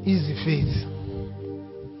easy faith.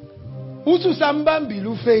 Uthi usambambile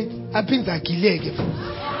ufaith aphinda agileke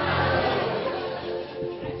futhi.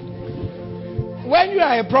 When you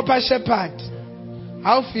are a proper shepherd,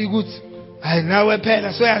 how feel good? I nawe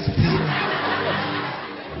phela so yasithina.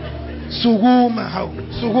 Sukuma.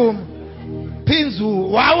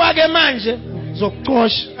 Phinzu wawa ke manje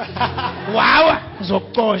zokuxosha. Wawa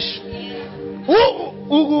zokuxosha.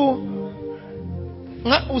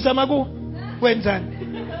 Usama ku wenzani?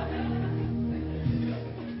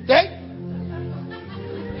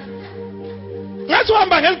 Ngathi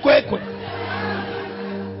uhamba ngeligwegwe.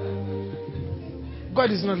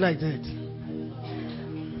 God is not like that.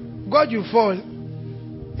 God, you fall.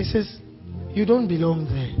 He says, you don't belong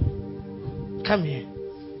there. Come here.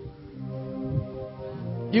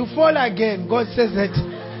 You fall again. God says that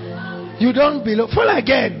you don't belong. Fall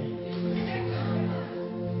again.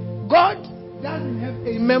 God doesn't have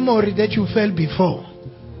a memory that you fell before.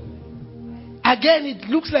 Again, it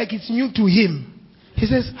looks like it's new to him. He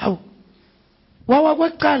says, how? Wawa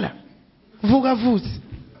kwaqala. Vuka futhi.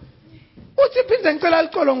 Uthi phinda ngicela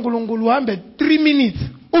liqolo uNkulunkulu uhambe 3 minutes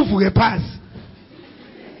uvuke phansi.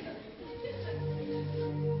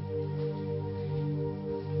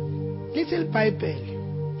 Little Bible.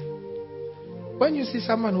 When you see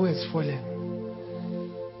someone who has fallen,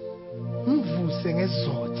 mvuse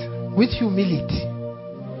ngesizotha with humility.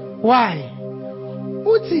 Why?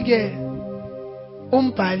 Uthi ke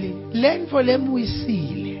umbhali lento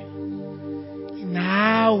lemuyisile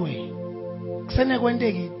nawe kusene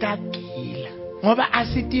kwenteka itagila ngoba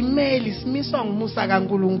asitimeli simiswa ngumusa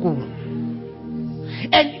kaNkulunkulu.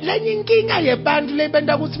 And lenye inkinga yebantu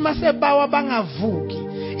lebenta ukuthi masebawa bangavuki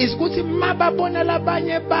isikuthi mababona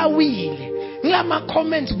labanye bawile ngilama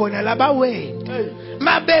comments bona labawenda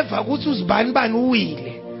mabeva ukuthi uzibani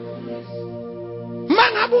uwile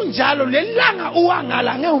mangabe unjalo lelanga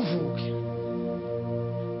uwangala ngeuvuke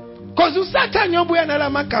because uSathane yobuya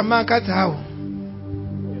nalamagama akathi hawo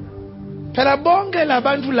phela bonke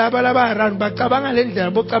labantu laba around bacabanga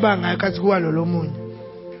lendlela bocabanga ngayo kathi kuwa lo munye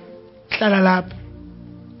hlala lapha.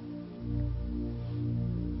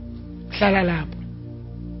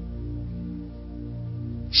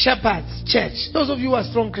 Shepherds, church, those of you who are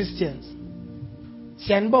strong Christians,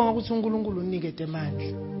 siyanibonga ukuthi uNkulunkulu unikete amandla.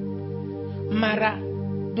 Mara,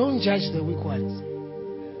 don't judge the weak ones.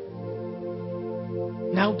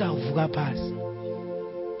 Now utawuvuka phasi.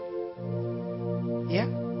 Yeah?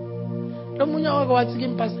 Lo munye wake wathi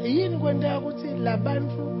kimpasa yini kwenteka ukuthi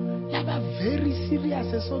labantu laba very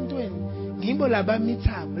serious esontweni ngibo laba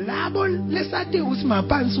mithabo labo lesathi ukuthi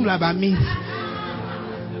maphansi laba mithi.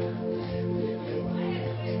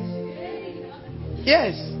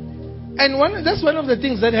 Yes. And that's one of the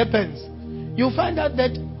things that happens. You find out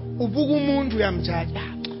that ubuka umuntu uyamjaja.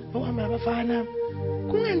 Ohamba abafana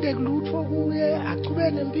kungende kulutho kuye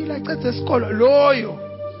achube nempilo acede isikolo loyo.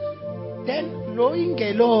 Then lo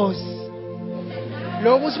ingelosi.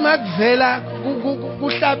 Lokuthi makuvela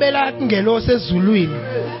kuhlabela ingelosi ezulwini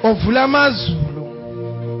ovula amazulu.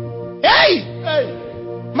 Hey!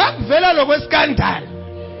 Makuvela lokwesikandala.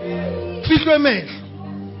 Fihlwe emehlo.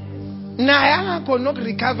 Naye angakhona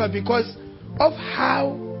ukurecover because of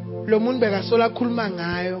how lo muntu bekasola khuluma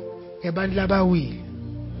ngayo ngebantu labawile.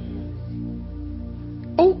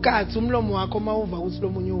 Ugathi umlomo wakho mawuva ukuthi lo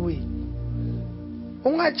munye uwile.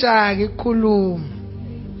 Ungajaki ukukhuluma.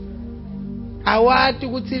 Awathi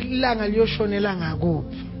ukuthi ilanga liyoshonela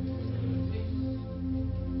ngakuphi.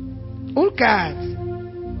 Ugathi.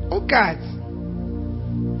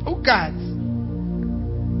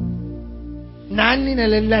 Nani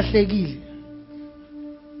nalelahlekile.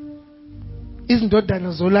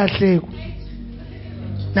 Izindodana zolahleko.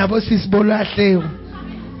 Nabo sisibolahleko.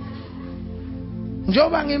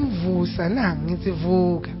 Njoba ngimvusa ngithi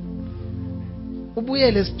vuka.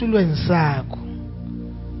 Ubuyele esitulweni sakho.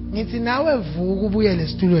 Ngithi nawe vuka ubuyele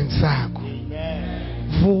esitulweni sakho.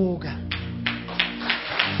 vuka.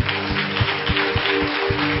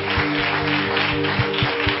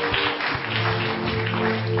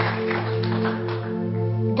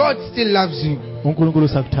 God still loves you.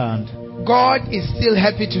 God is still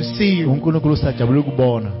happy to see you.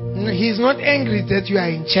 He's not angry that you are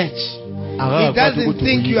in church. He doesn't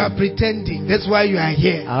think you are pretending. That's why you are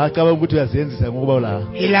here.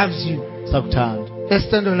 He loves you. Let's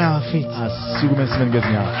stand on our feet.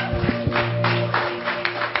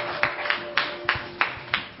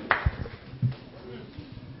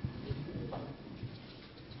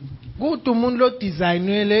 Kuthi umuntu lo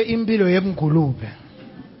designwele impilo yemngulube.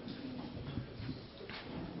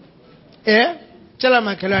 Tell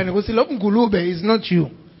makhelwane ukuthi lo mngulube is not you.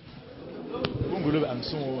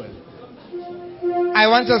 I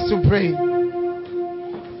want us to pray.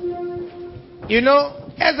 You know,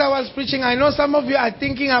 as I was preaching, I know some of you are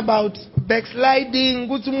thinking about backsliding,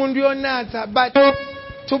 but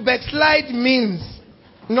to backslide means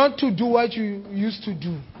not to do what you used to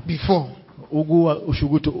do before.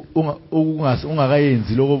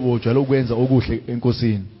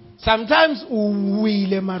 Sometimes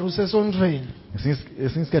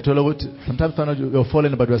sometimes you're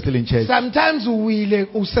fallen but you're still in church. Sometimes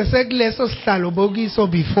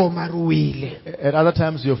before. At other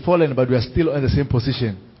times you're fallen but you are still in the same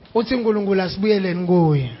position.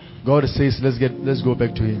 God says let's go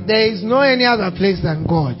back to Him. There is no any other place than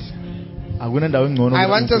God. I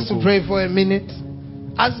want us to pray for a minute.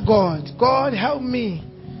 Ask God, God, help me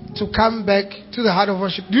to come back to the heart of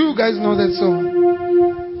worship. Do you guys know that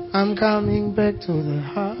song? I'm coming back to the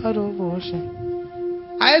heart of worship.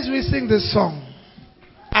 As we sing this song,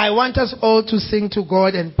 I want us all to sing to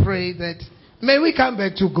God and pray that may we come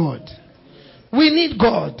back to God. We need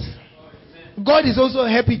God. God is also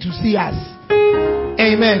happy to see us.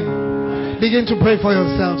 Amen. Begin to pray for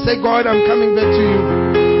yourself. Say, God, I'm coming back to you.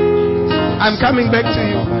 I'm coming back to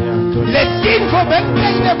you. Let's sing for back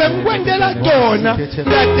la dona.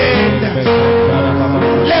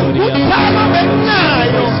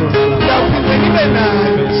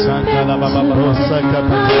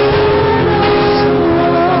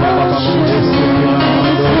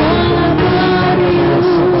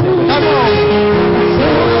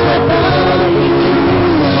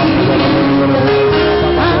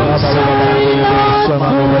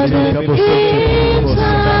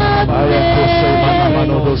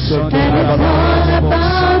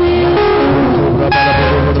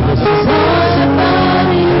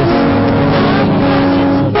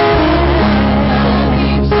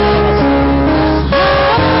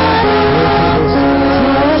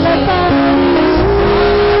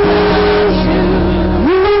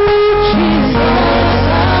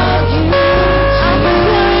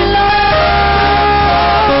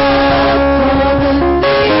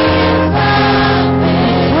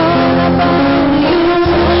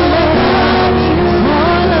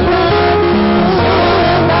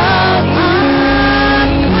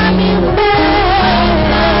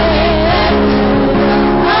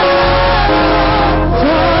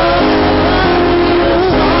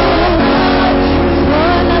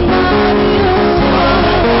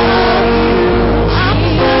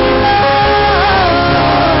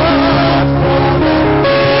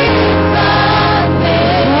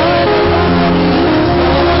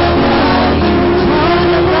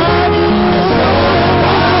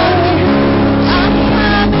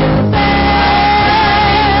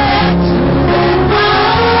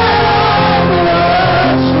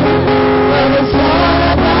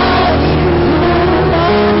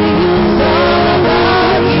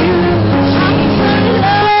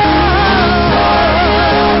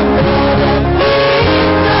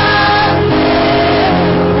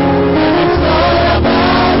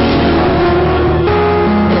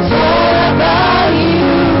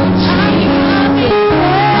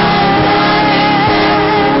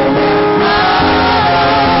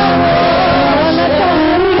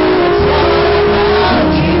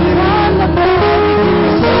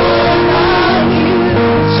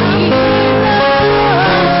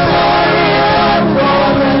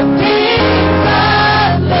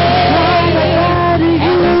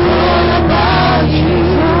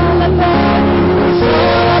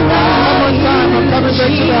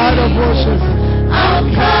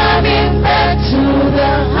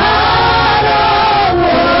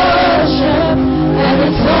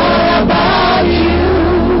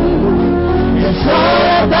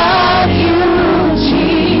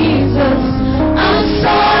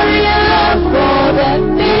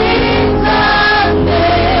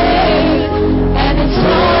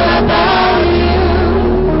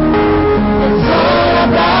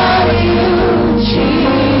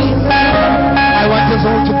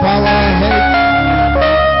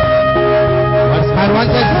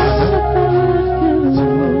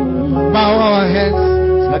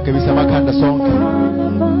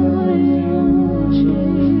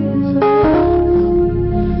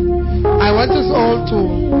 I want us all to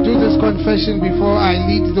do this confession before I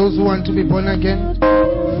lead those who want to be born again.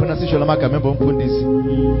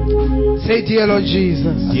 Say, dear Lord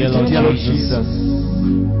Jesus. Dear Lord Jesus.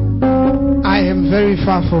 I am very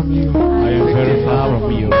far from you. I am very far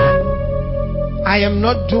from you. I am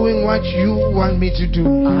not doing what you want me to do.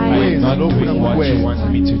 I am not doing what you want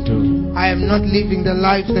me to do. I am not living the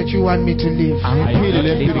life that you want me to live. I am not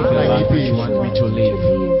living the life that you want me to live.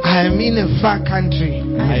 I am in a far country.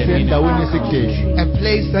 I am in a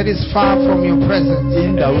place that is far from your presence.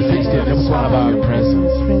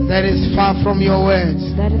 That is far from your words.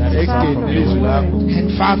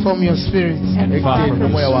 And far from your spirit.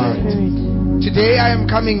 Today I am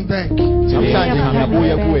coming back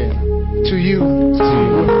to you,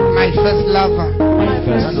 my first lover.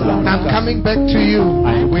 I'm coming back to you,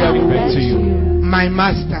 my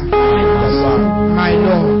master, my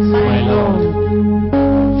Lord.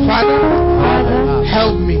 Father,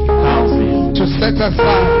 help me to set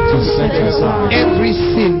aside every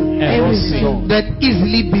sin that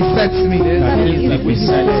easily besets me,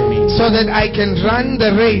 so that I can run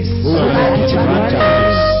the race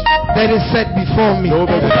that is set before me,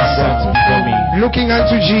 looking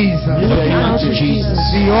unto Jesus,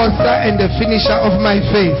 the author and the finisher of my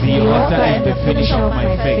faith.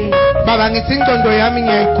 Baba ngithi ingqondo yami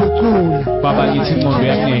ngiyayigucula.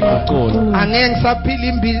 Angeke ngisaphila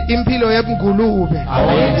impilo yebungulube.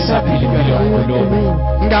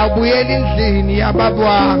 Ngiyabuyela endlini yababa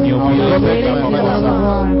wami.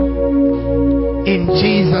 In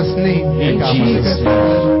Jesus' name.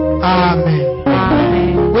 Amen.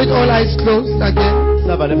 With all eyes closed again.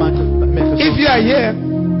 If you are here,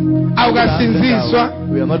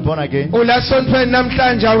 we are not born again. Please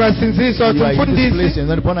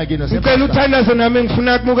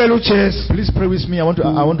pray with me. I want to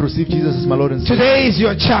receive Jesus as my Lord and Savior. Today is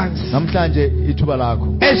your chance. As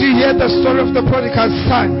you hear the story of the prodigal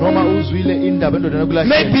son,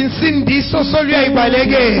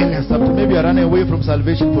 maybe you are running away from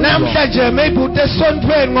salvation for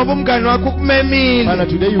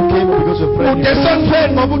today you came because your friend,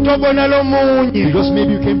 because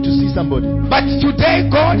maybe you came to see somebody. But today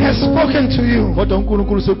God has spoken to you.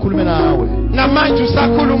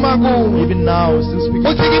 Even now still speaking.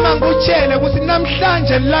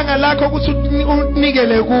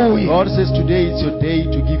 God says today is your day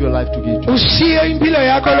to give your life to give.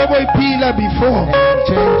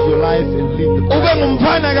 Change your life and live the life and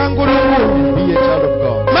be a child of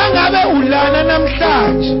God.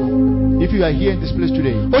 If you are here in this place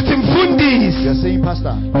today, you are saying,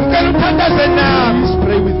 Pastor, please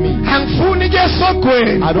pray with me.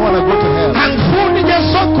 I don't want to go to hell. I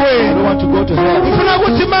don't want to go to hell. When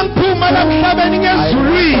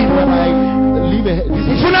I leave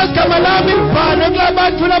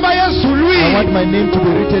I want my name to be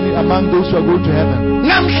written among those who are going to heaven.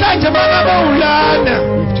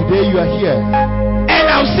 If today you are here, I'm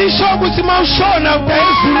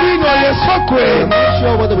not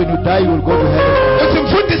sure whether when you die you will go to heaven.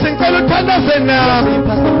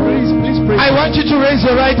 Please pray. I want you to raise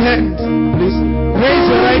your right hand. Please raise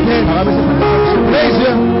your right hand.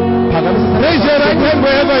 Raise your right hand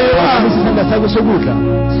wherever you are.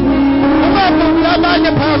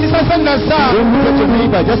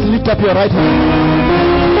 Just lift up your right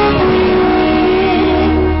hand.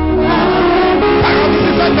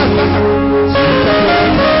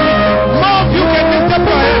 More of you can lift up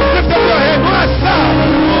your hand. Lift up your hand.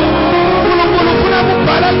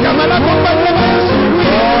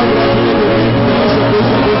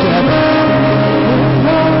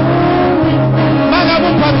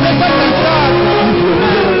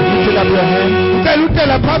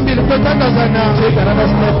 Take another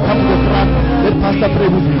step, come to the front. Let Pastor pray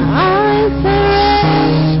with you.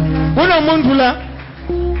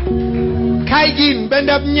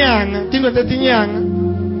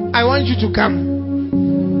 I want you to come.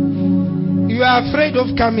 You are afraid of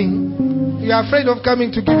coming. You are afraid of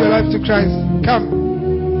coming to give your life to Christ. Come.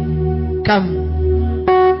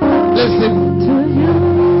 Listen.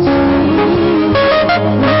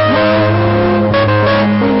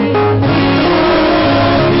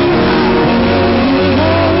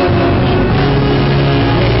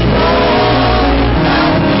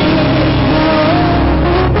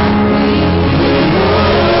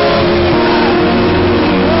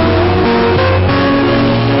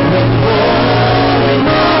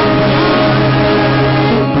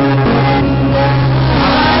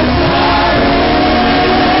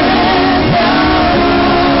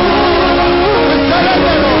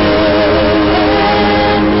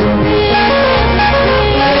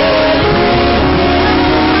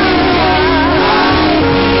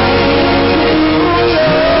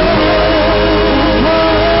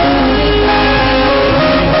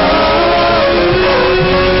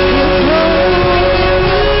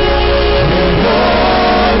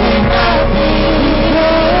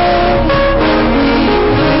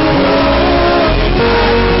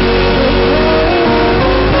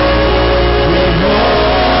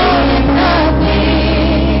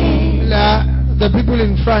 The people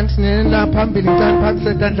in front, lift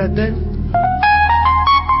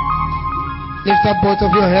up both of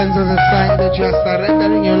your hands as a sign that you are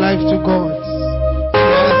surrendering your life to God. You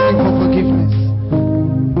are asking for forgiveness.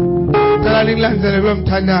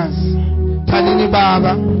 Thanini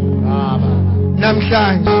Baba.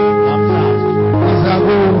 Namhlanje.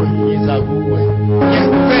 Izakuwe.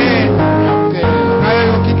 Ngiyacela. Ngayo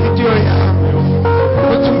yonke inhliziyo yami.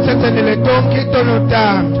 Ukuthi ngithethelele konke itono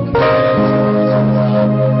tami.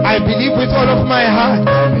 I believe with all of my heart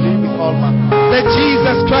that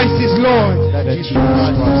Jesus Christ is Lord. That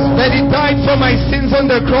He died for my sins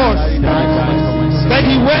on the cross. That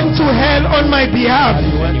He went to hell on my behalf.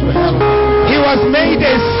 He was made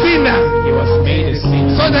a sinner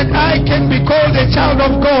so that I can be called a child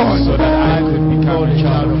of God.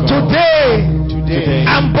 Today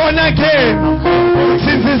I'm born again.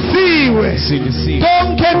 Sisisiwe.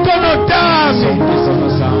 Konke tono tami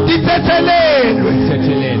dithethelelwe.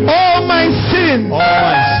 All my sins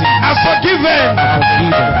are forgiven.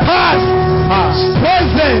 Past,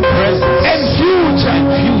 present, and future.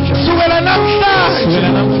 Sukela namhlanje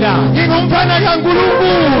ngingumfana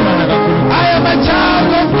kaNkulunkulu. I am a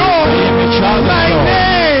child of God.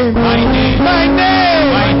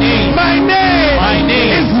 My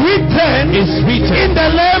name is written in the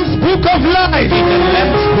Lamb's Book of Life.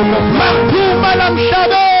 Maphuma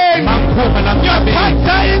namhlabeni.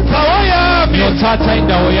 Ngiyothatha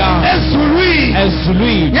indawo yami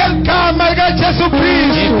ezulwini ngegama likaJesu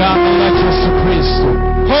Kristu.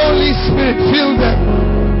 Holy Spirit, fill them.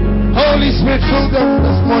 Holy Spirit, fill them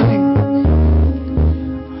this morning.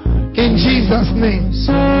 In Jesus' name.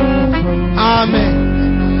 Amen.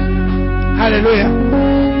 Hallelujah.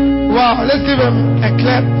 Wow, let's give him a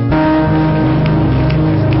clap.